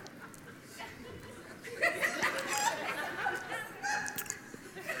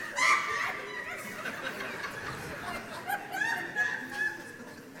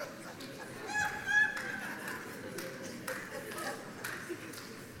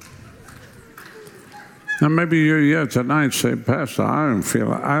 Now maybe you're here tonight say, Pastor, I don't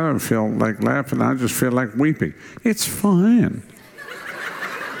feel like laughing, I just feel like weeping. It's fine.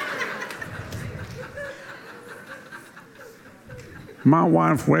 My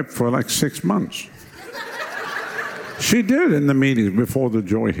wife wept for like 6 months. She did in the meetings before the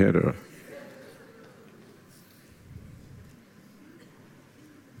joy hit her.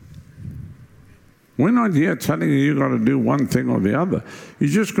 We're not here telling you got to do one thing or the other. You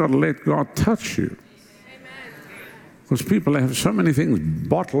just got to let God touch you. Because people have so many things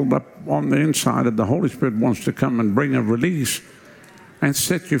bottled up on the inside that the Holy Spirit wants to come and bring a release and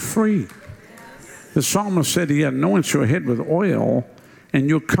set you free. The psalmist said he anoints your head with oil and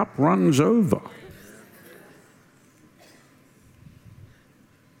your cup runs over.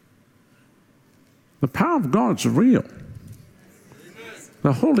 The power of God's real.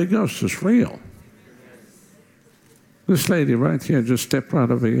 The Holy Ghost is real. This lady right here, just step right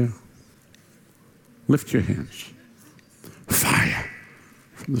over here. Lift your hands. Fire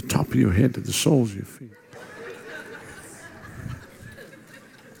from the top of your head to the soles of your feet.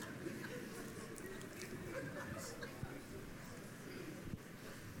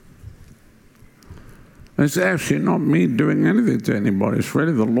 It's actually not me doing anything to anybody. It's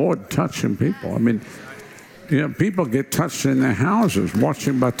really the Lord touching people. I mean, you know, people get touched in their houses,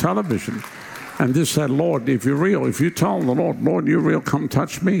 watching by television. And this said, Lord, if you're real, if you tell the Lord, Lord, you're real, come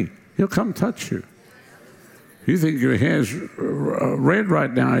touch me. He'll come touch you. You think your hair's red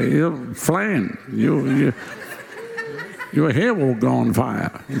right now, he'll flame. Your hair will go on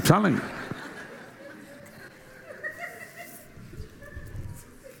fire. I'm telling you.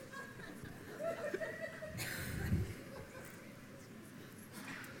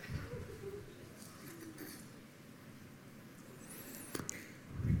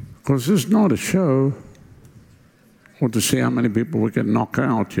 Because this is not a show or to see how many people we can knock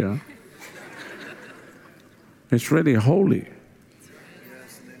out here. It's really holy.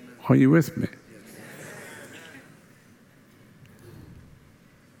 Are you with me?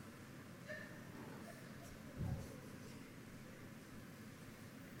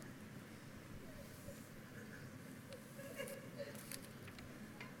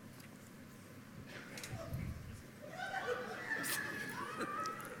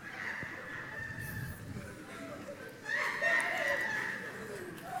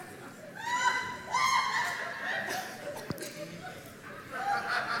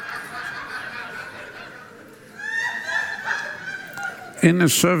 In a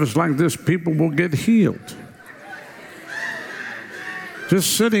service like this, people will get healed.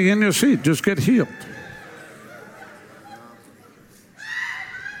 Just sitting in your seat, just get healed.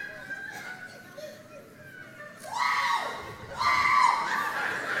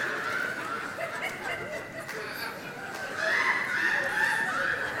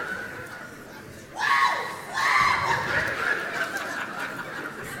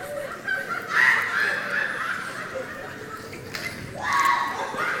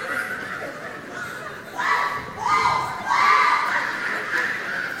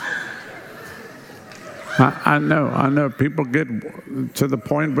 I know. People get to the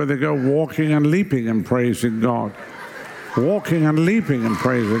point where they go walking and leaping and praising God. Walking and leaping and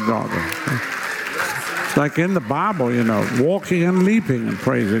praising God. It's like in the Bible, you know, walking and leaping and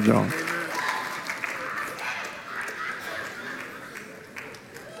praising God.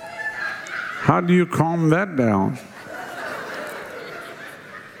 How do you calm that down?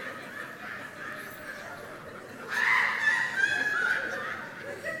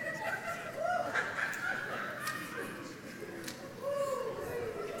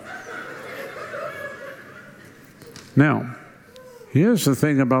 Now, here's the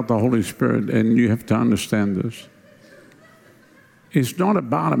thing about the Holy Spirit, and you have to understand this. It's not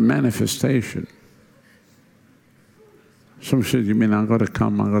about a manifestation. Some said, you mean I've got to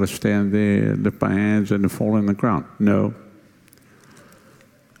come, I've got to stand there, lift my hands, and fall in the ground? No.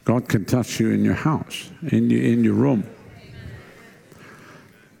 God can touch you in your house, in your room.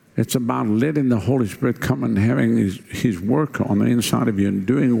 It's about letting the Holy Spirit come and having his work on the inside of you and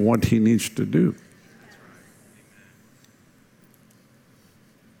doing what he needs to do.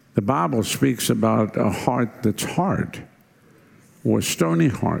 The Bible speaks about a heart that's hard, or a stony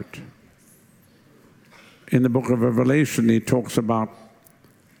heart. In the book of Revelation, he talks about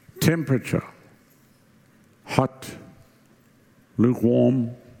temperature, hot,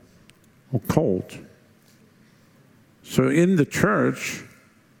 lukewarm, or cold. So in the church,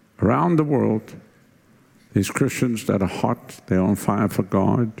 around the world, there's Christians that are hot, they're on fire for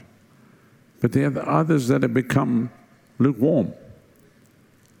God, but there are others that have become lukewarm.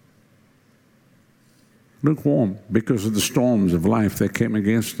 Lukewarm because of the storms of life that came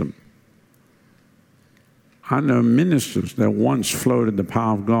against them. I know ministers that once flowed in the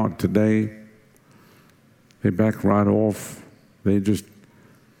power of God. Today, they back right off. They just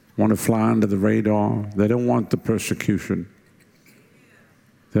want to fly under the radar. They don't want the persecution.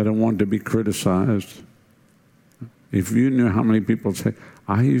 They don't want to be criticized. If you knew how many people say,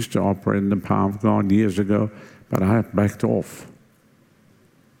 I used to operate in the power of God years ago, but I backed off.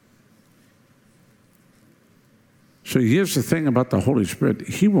 So here's the thing about the Holy Spirit.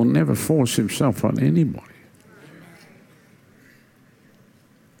 He will never force himself on anybody.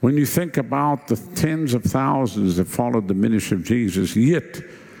 When you think about the tens of thousands that followed the ministry of Jesus, yet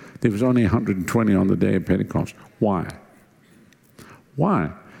there was only 120 on the day of Pentecost. Why?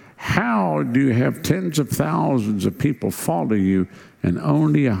 Why? How do you have tens of thousands of people follow you and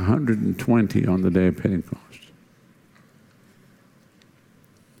only 120 on the day of Pentecost?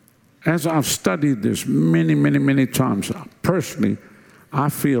 As I've studied this many, many, many times, personally, I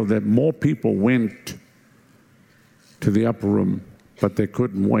feel that more people went to the upper room, but they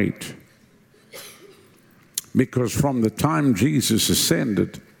couldn't wait. Because from the time Jesus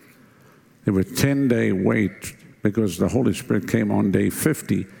ascended, there was a 10-day wait because the Holy Spirit came on day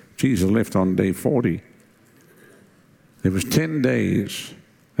 50. Jesus left on day 40. There was 10 days.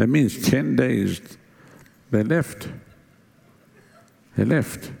 That means 10 days they left. They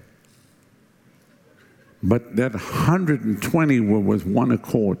left. But that 120 were with one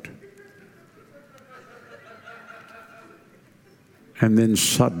accord. And then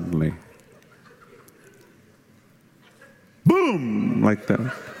suddenly, boom, like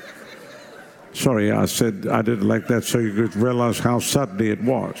that. Sorry, I said I did it like that so you could realize how suddenly it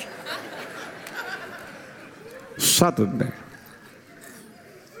was. Suddenly.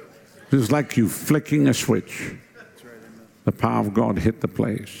 It was like you flicking a switch. The power of God hit the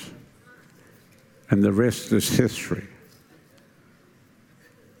place. And the rest is history.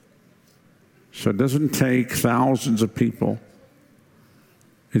 So it doesn't take thousands of people.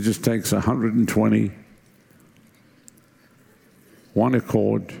 It just takes 120, one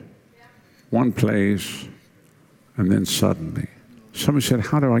accord, one place, and then suddenly. Somebody said,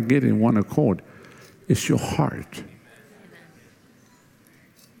 how do I get in one accord? It's your heart.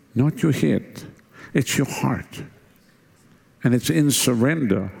 Not your head. It's your heart. And it's in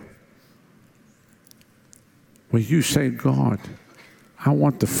surrender where you say, God, I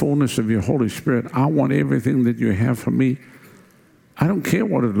want the fullness of your Holy Spirit. I want everything that you have for me. I don't care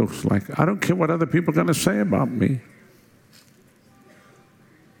what it looks like. I don't care what other people are going to say about me.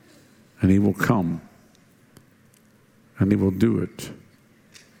 And he will come. And he will do it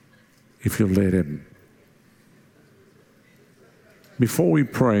if you let him. Before we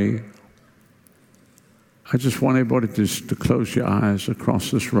pray, I just want everybody just to close your eyes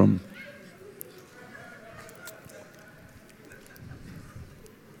across this room.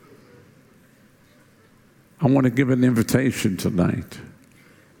 I want to give an invitation tonight.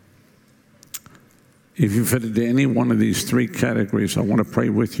 If you fit into any one of these three categories, I want to pray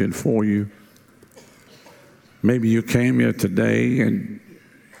with you and for you. Maybe you came here today and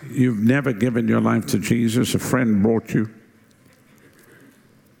you've never given your life to Jesus. A friend brought you.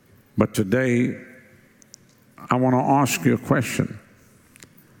 But today, I want to ask you a question.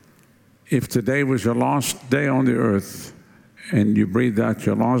 If today was your last day on the earth, and you breathed out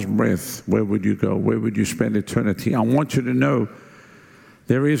your last breath, where would you go? Where would you spend eternity? I want you to know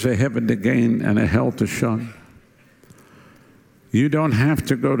there is a heaven to gain and a hell to shun. You don't have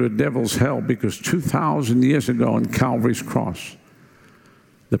to go to devil's hell because 2,000 years ago on Calvary's cross,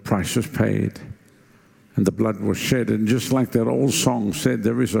 the price was paid and the blood was shed. And just like that old song said,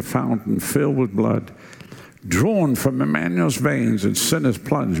 there is a fountain filled with blood drawn from Emmanuel's veins, and sinners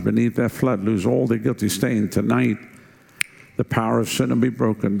plunged beneath that flood lose all their guilty stain. Tonight, the power of sin will be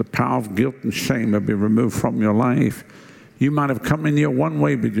broken. The power of guilt and shame will be removed from your life. You might have come in here one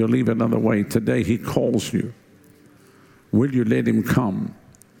way, but you'll leave another way. Today, he calls you. Will you let him come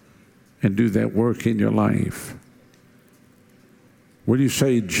and do that work in your life? Will you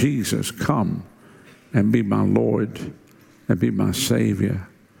say, Jesus, come and be my Lord and be my Savior?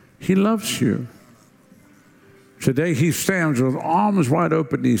 He loves you. Today he stands with arms wide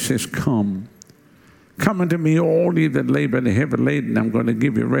open. He says, come. Come unto me, all ye that labor and are heavy laden. I'm going to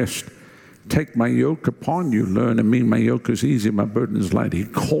give you rest. Take my yoke upon you. Learn of me. My yoke is easy. My burden is light. He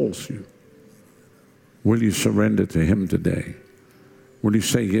calls you. Will you surrender to him today? Will you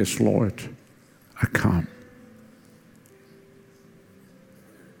say, yes, Lord, I come?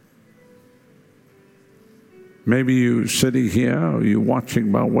 Maybe you're sitting here or you're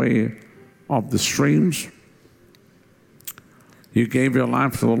watching by way of the streams. You gave your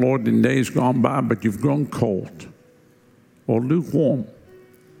life to the Lord in days gone by, but you've grown cold or lukewarm.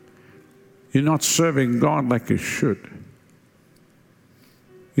 You're not serving God like you should.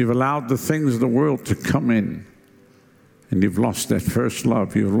 You've allowed the things of the world to come in, and you've lost that first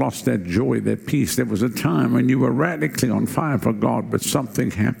love. You've lost that joy, that peace. There was a time when you were radically on fire for God, but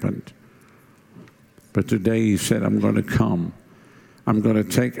something happened. But today he said, I'm going to come. I'm going to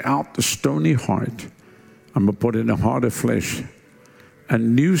take out the stony heart. I'm going to put in a heart of flesh. A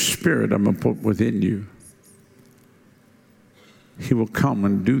new spirit I'm going to put within you. He will come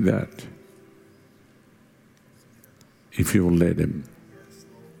and do that if you will let him.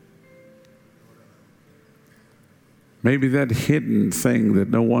 Maybe that hidden thing that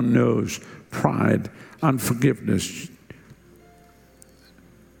no one knows, pride, unforgiveness,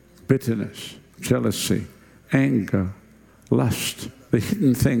 bitterness, jealousy, anger, lust, the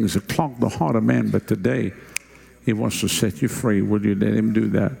hidden things that clog the heart of man. But today, he wants to set you free. Will you let him do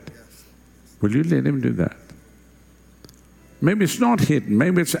that? Will you let him do that? Maybe it's not hidden.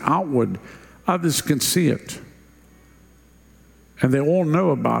 Maybe it's outward. Others can see it. And they all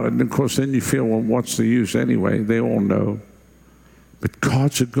know about it. And of course, then you feel, well, what's the use anyway? They all know. But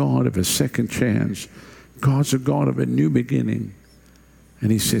God's a God of a second chance. God's a God of a new beginning.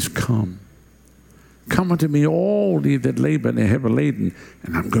 And he says, come. Come unto me, all ye that labor and are heavy laden,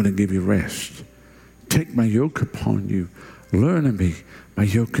 and I'm going to give you rest. Take my yoke upon you. Learn of me. My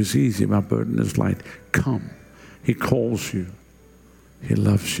yoke is easy, my burden is light. Come. He calls you. He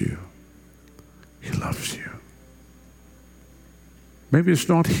loves you. He loves you. Maybe it's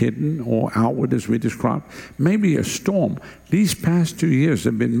not hidden or outward as we described. Maybe a storm. These past 2 years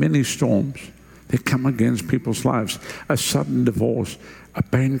there have been many storms. They come against people's lives. A sudden divorce, a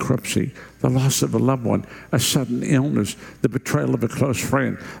bankruptcy, the loss of a loved one, a sudden illness, the betrayal of a close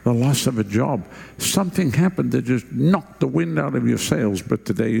friend, the loss of a job. Something happened that just knocked the wind out of your sails. But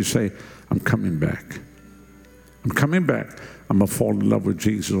today you say, I'm coming back. I'm coming back. I'm going to fall in love with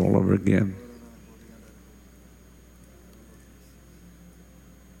Jesus all over again.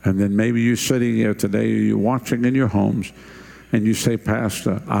 And then maybe you're sitting here today, or you're watching in your homes, and you say,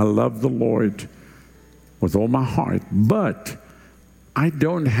 Pastor, I love the Lord with all my heart, but I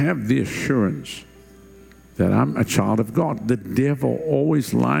don't have the assurance that I'm a child of God. The devil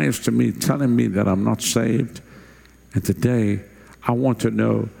always lies to me, telling me that I'm not saved. And today, I want to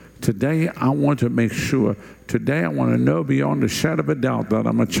know. Today, I want to make sure. Today, I want to know beyond a shadow of a doubt that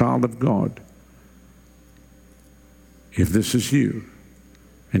I'm a child of God. If this is you,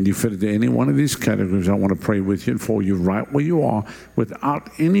 and you fit into any one of these categories, I want to pray with you and for you right where you are, without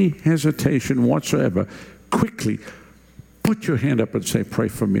any hesitation whatsoever. Quickly, put your hand up and say, pray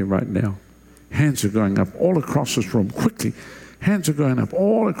for me right now. Hands are going up all across this room. Quickly, hands are going up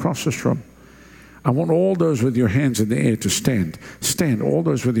all across this room. I want all those with your hands in the air to stand. Stand, all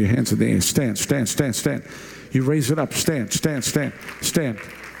those with your hands in the air. Stand, stand, stand, stand. You raise it up. Stand, stand, stand, stand.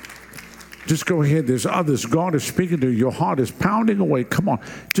 Just go ahead. There's others. God is speaking to you. Your heart is pounding away. Come on.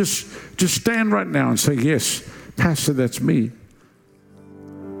 Just stand right now and say, yes, Pastor, that's me.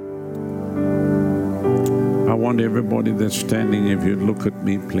 I want everybody that's standing, if you'd look at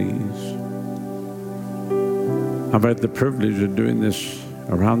me, please. I've had the privilege of doing this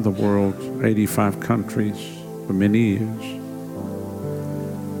around the world, 85 countries, for many years.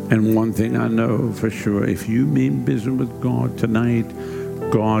 And one thing I know for sure, if you mean business with God tonight,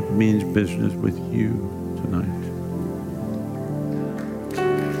 God means business with you tonight.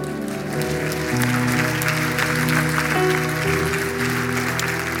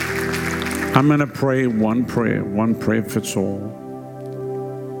 I'm going to pray one prayer fits all.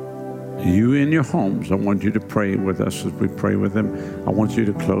 You in your homes, I want you to pray with us as we pray with them. I want you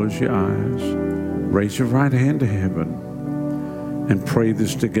to close your eyes. Raise your right hand to heaven and pray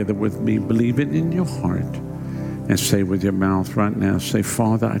this together with me. Believe it in your heart and say with your mouth right now, say,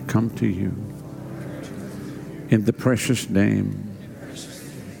 Father, I come to you in the precious name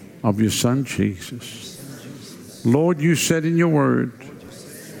of your Son, Jesus. Lord, you said in your word,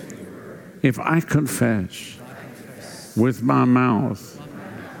 if I confess with my mouth,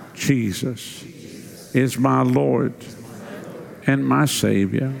 Jesus is my Lord and my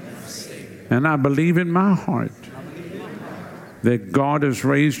Savior, and I believe in my heart that God has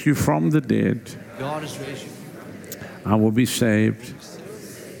raised you from the dead, I will be saved.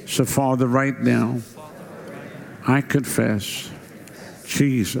 So, Father, right now, I confess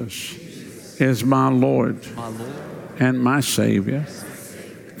Jesus is my Lord and my Savior.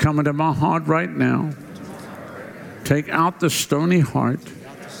 Come into my heart right now. Take out the stony heart.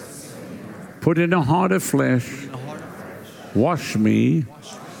 Put in a heart of flesh. Wash me.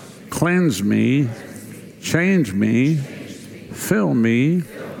 Cleanse me. Change me. Fill me.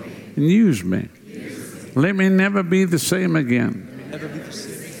 And use me. Let me never be the same again.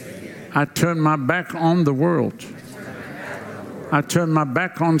 I turn my back on the world. I turn my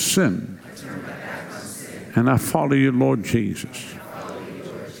back on sin. And I follow you, Lord Jesus.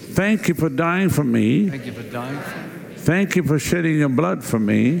 Thank you for dying for me. Thank you for shedding your blood for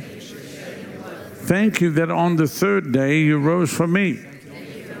me. Thank you that on the third day you rose for me.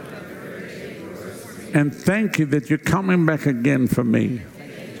 And thank you that you're coming back again for me.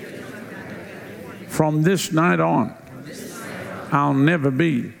 From this night on, I'll never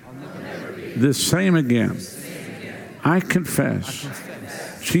be the same again. I confess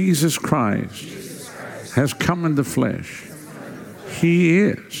Jesus Christ has come in the flesh. He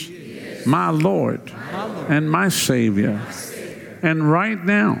is my Lord and my Savior. And right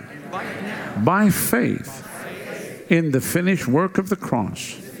now, by faith in the finished work of the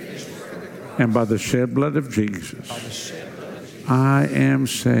cross and by the shed blood of Jesus, I am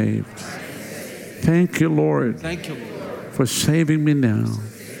saved. Thank you, Lord, for saving me now.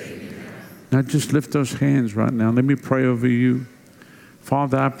 Now just lift those hands right now. Let me pray over you.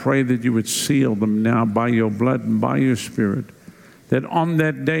 Father, I pray that you would seal them now by your blood and by your Spirit, that on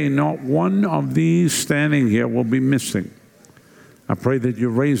that day not one of these standing here will be missing. I pray that you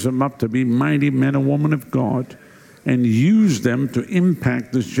raise them up to be mighty men and women of God and use them to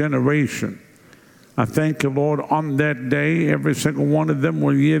impact this generation. I thank you, Lord, on that day, every single one of them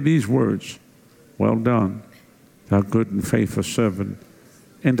will hear these words. Well done, thou good and faithful servant.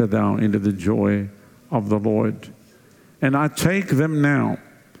 Enter thou into the joy of the Lord. And I take them now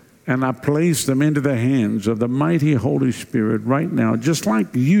and I place them into the hands of the mighty Holy Spirit right now, just like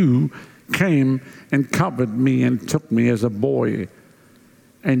you came and covered me and took me as a boy.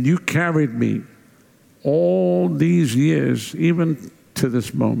 And you carried me all these years, even to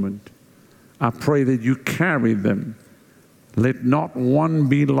this moment. I pray that you carry them. Let not one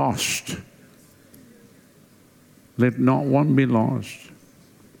be lost. Let not one be lost.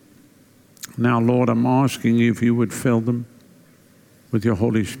 Now, Lord, I'm asking you if you would fill them with your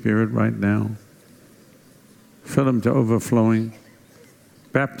Holy Spirit right now. Fill them to overflowing.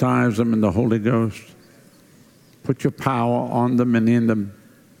 Baptize them in the Holy Ghost. Put your power on them and in them.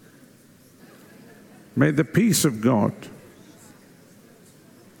 May the peace of God,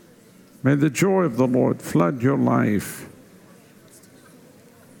 may the joy of the Lord flood your life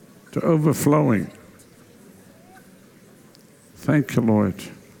to overflowing. Thank you, Lord.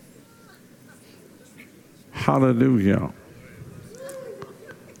 Hallelujah.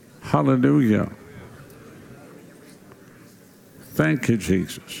 Hallelujah. Thank you,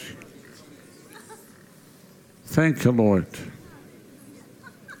 Jesus. Thank you, Lord.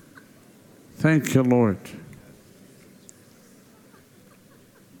 Thank you, Lord.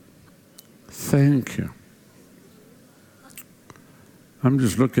 Thank you. I'm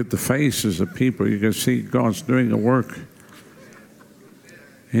just looking at the faces of people. You can see God's doing a work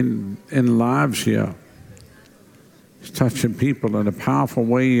in lives here. He's touching people in a powerful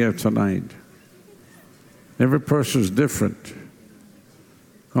way here tonight. Every person is different.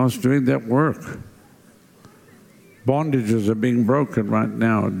 God's doing that work. Bondages are being broken right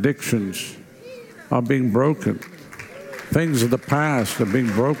now. Addictions are being broken. Things of the past are being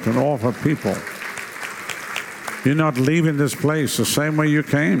broken off of people. You're not leaving this place the same way you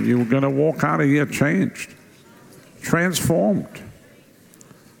came. You're going to walk out of here changed, transformed,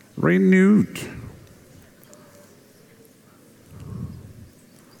 renewed.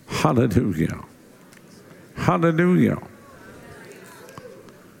 Hallelujah. Hallelujah.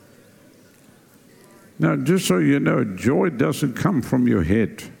 Now, just so you know, joy doesn't come from your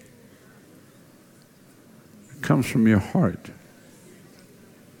head. It comes from your heart.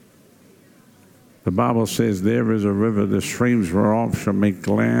 The Bible says, there is a river, the streams whereof shall make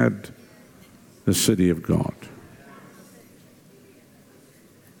glad the city of God.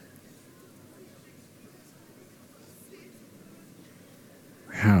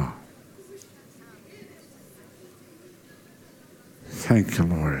 Yeah. Thank you,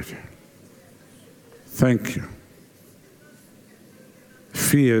 Lord. Thank you.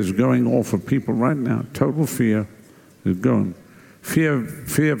 Fear is going off of people right now. Total fear is going.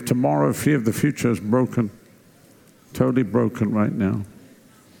 Fear of tomorrow, fear of the future is broken. Totally broken right now.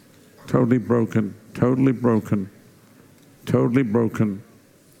 Totally broken, totally broken, totally broken.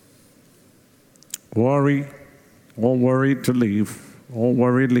 Worry, all worry to leave. All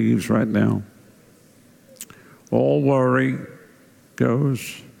worry leaves right now. All worry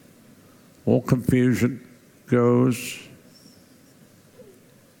goes. All confusion goes.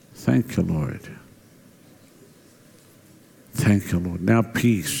 Thank you, Lord. Thank you, Lord. Now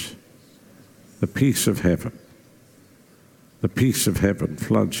peace, the peace of heaven. The peace of heaven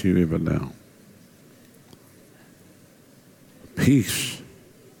floods you even now. Peace.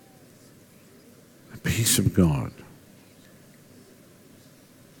 The peace of God.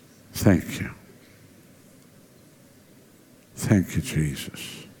 Thank you. Thank you,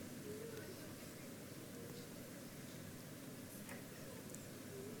 Jesus.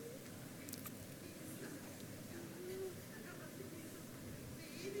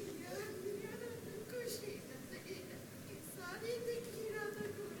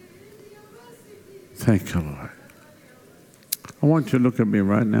 Thank you, Lord. I want you to look at me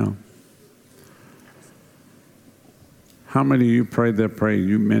right now. How many of you prayed that prayer?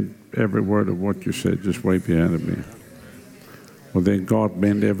 You meant every word of what you said. Just wave your hand at me. Well, then God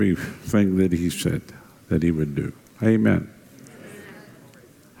meant everything that he said that he would do. Amen.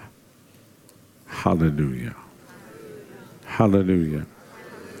 Hallelujah. Hallelujah.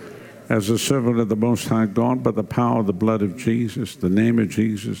 As a servant of the Most High God, by the power of the blood of Jesus, the name of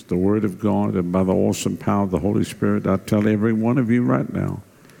Jesus, the Word of God, and by the awesome power of the Holy Spirit, I tell every one of you right now,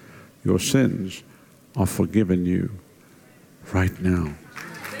 your sins are forgiven you right now.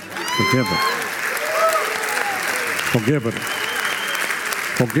 Forgiven. Forgiven.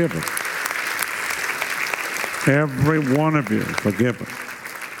 Forgiven. Every one of you forgiven.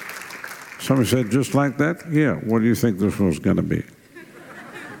 Somebody said, just like that? Yeah, what do you think this was going to be?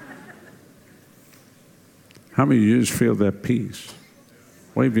 How many of you just feel that peace?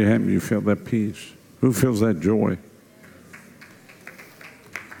 Wave your hand when you feel that peace. Who feels that joy?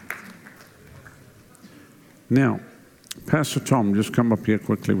 Now, Pastor Tom, just come up here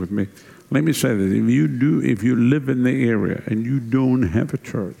quickly with me. Let me say that if you live in the area and you don't have a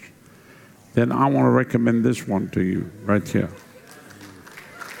church, then I want to recommend this one to you right here.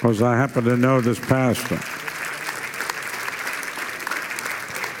 Because I happen to know this pastor.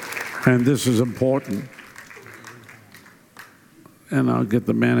 And this is important. And I'll get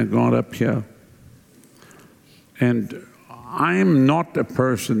the man of God up here. And I'm not a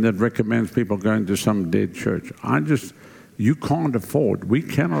person that recommends people going to some dead church. You can't afford, we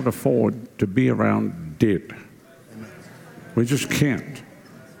cannot afford to be around dead. We just can't.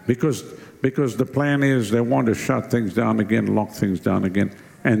 Because the plan is they want to shut things down again, lock things down again.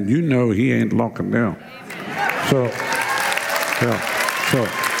 And you know he ain't locking down. So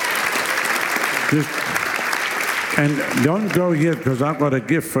and don't go yet, because I've got a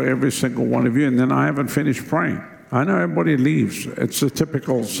gift for every single one of you, and then I haven't finished praying. I know everybody leaves. It's a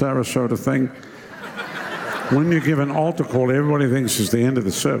typical Sarasota thing. When you give an altar call, everybody thinks it's the end of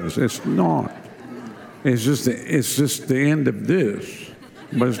the service. It's not. It's just the end of this,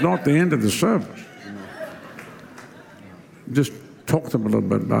 but it's not the end of the service. Just talk to them a little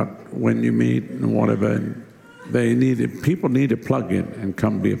bit about when you meet and whatever. And people need to plug in and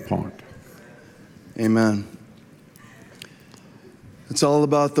come be a part. Amen. It's all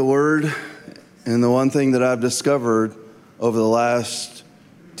about the Word. And the one thing that I've discovered over the last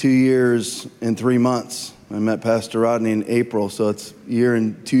 2 years and 3 months, I met Pastor Rodney in April, so it's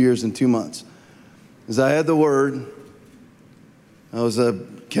 2 years and 2 months, is I had the Word. I was a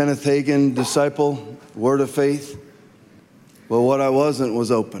Kenneth Hagin disciple, Word of Faith. But what I wasn't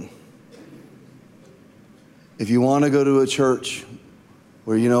was open. If you want to go to a church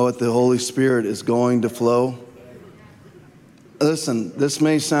where you know what the Holy Spirit is going to flow, listen, this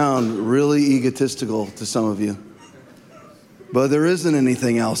may sound really egotistical to some of you, but there isn't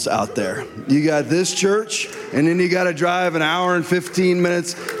anything else out there. You got this church, and then you got to drive an hour and 15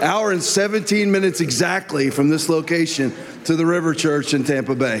 minutes, hour and 17 minutes exactly from this location to the River Church in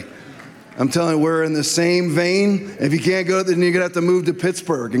Tampa Bay. I'm telling you, we're in the same vein. If you can't go, then you're going to have to move to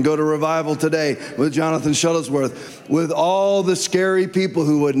Pittsburgh and go to Revival Today with Jonathan Shuttlesworth, with all the scary people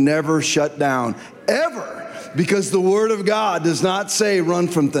who would never shut down, ever, because the Word of God does not say run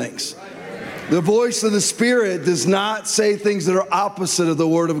from things. The voice of the Spirit does not say things that are opposite of the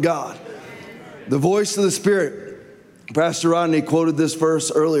Word of God. The voice of the Spirit. Pastor Rodney quoted this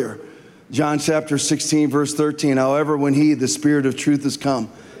verse earlier, John chapter 16, verse 13. However, when He, the Spirit of truth, has come,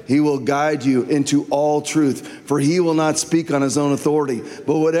 He will guide you into all truth, for He will not speak on His own authority,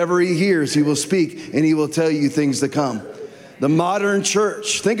 but whatever He hears, He will speak, and He will tell you things to come. The modern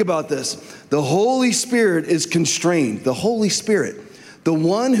church, think about this. The Holy Spirit is constrained. The Holy Spirit, the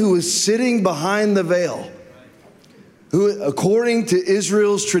one who is sitting behind the veil, who, according to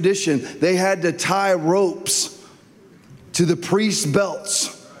Israel's tradition, they had to tie ropes to the priest's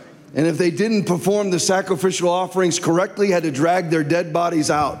belts. And if they didn't perform the sacrificial offerings correctly, had to drag their dead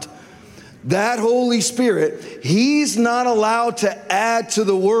bodies out. That Holy Spirit, He's not allowed to add to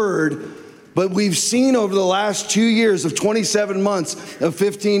the Word, but we've seen over the last 2 years of 27 months of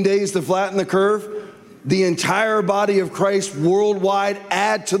 15 days to flatten the curve, the entire body of Christ worldwide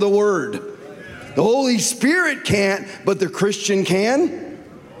add to the Word. The Holy Spirit can't, but the Christian can.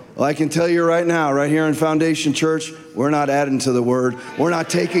 Well, I can tell you right now, right here in Foundation Church, we're not adding to the Word. We're not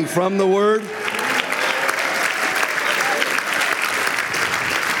taking from the Word.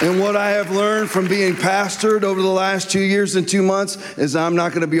 And what I have learned from being pastored over the last 2 years and 2 months is I'm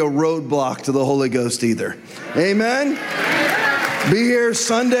not going to be a roadblock to the Holy Ghost either. Amen? Be here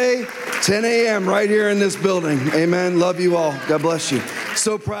Sunday, 10 a.m. right here in this building. Amen. Love you all. God bless you.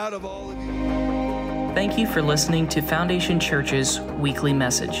 So proud of all of you. Thank you for listening to Foundation Church's weekly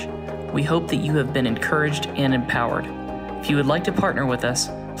message. We hope that you have been encouraged and empowered. If you would like to partner with us,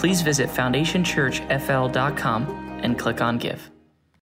 please visit foundationchurchfl.com and click on Give.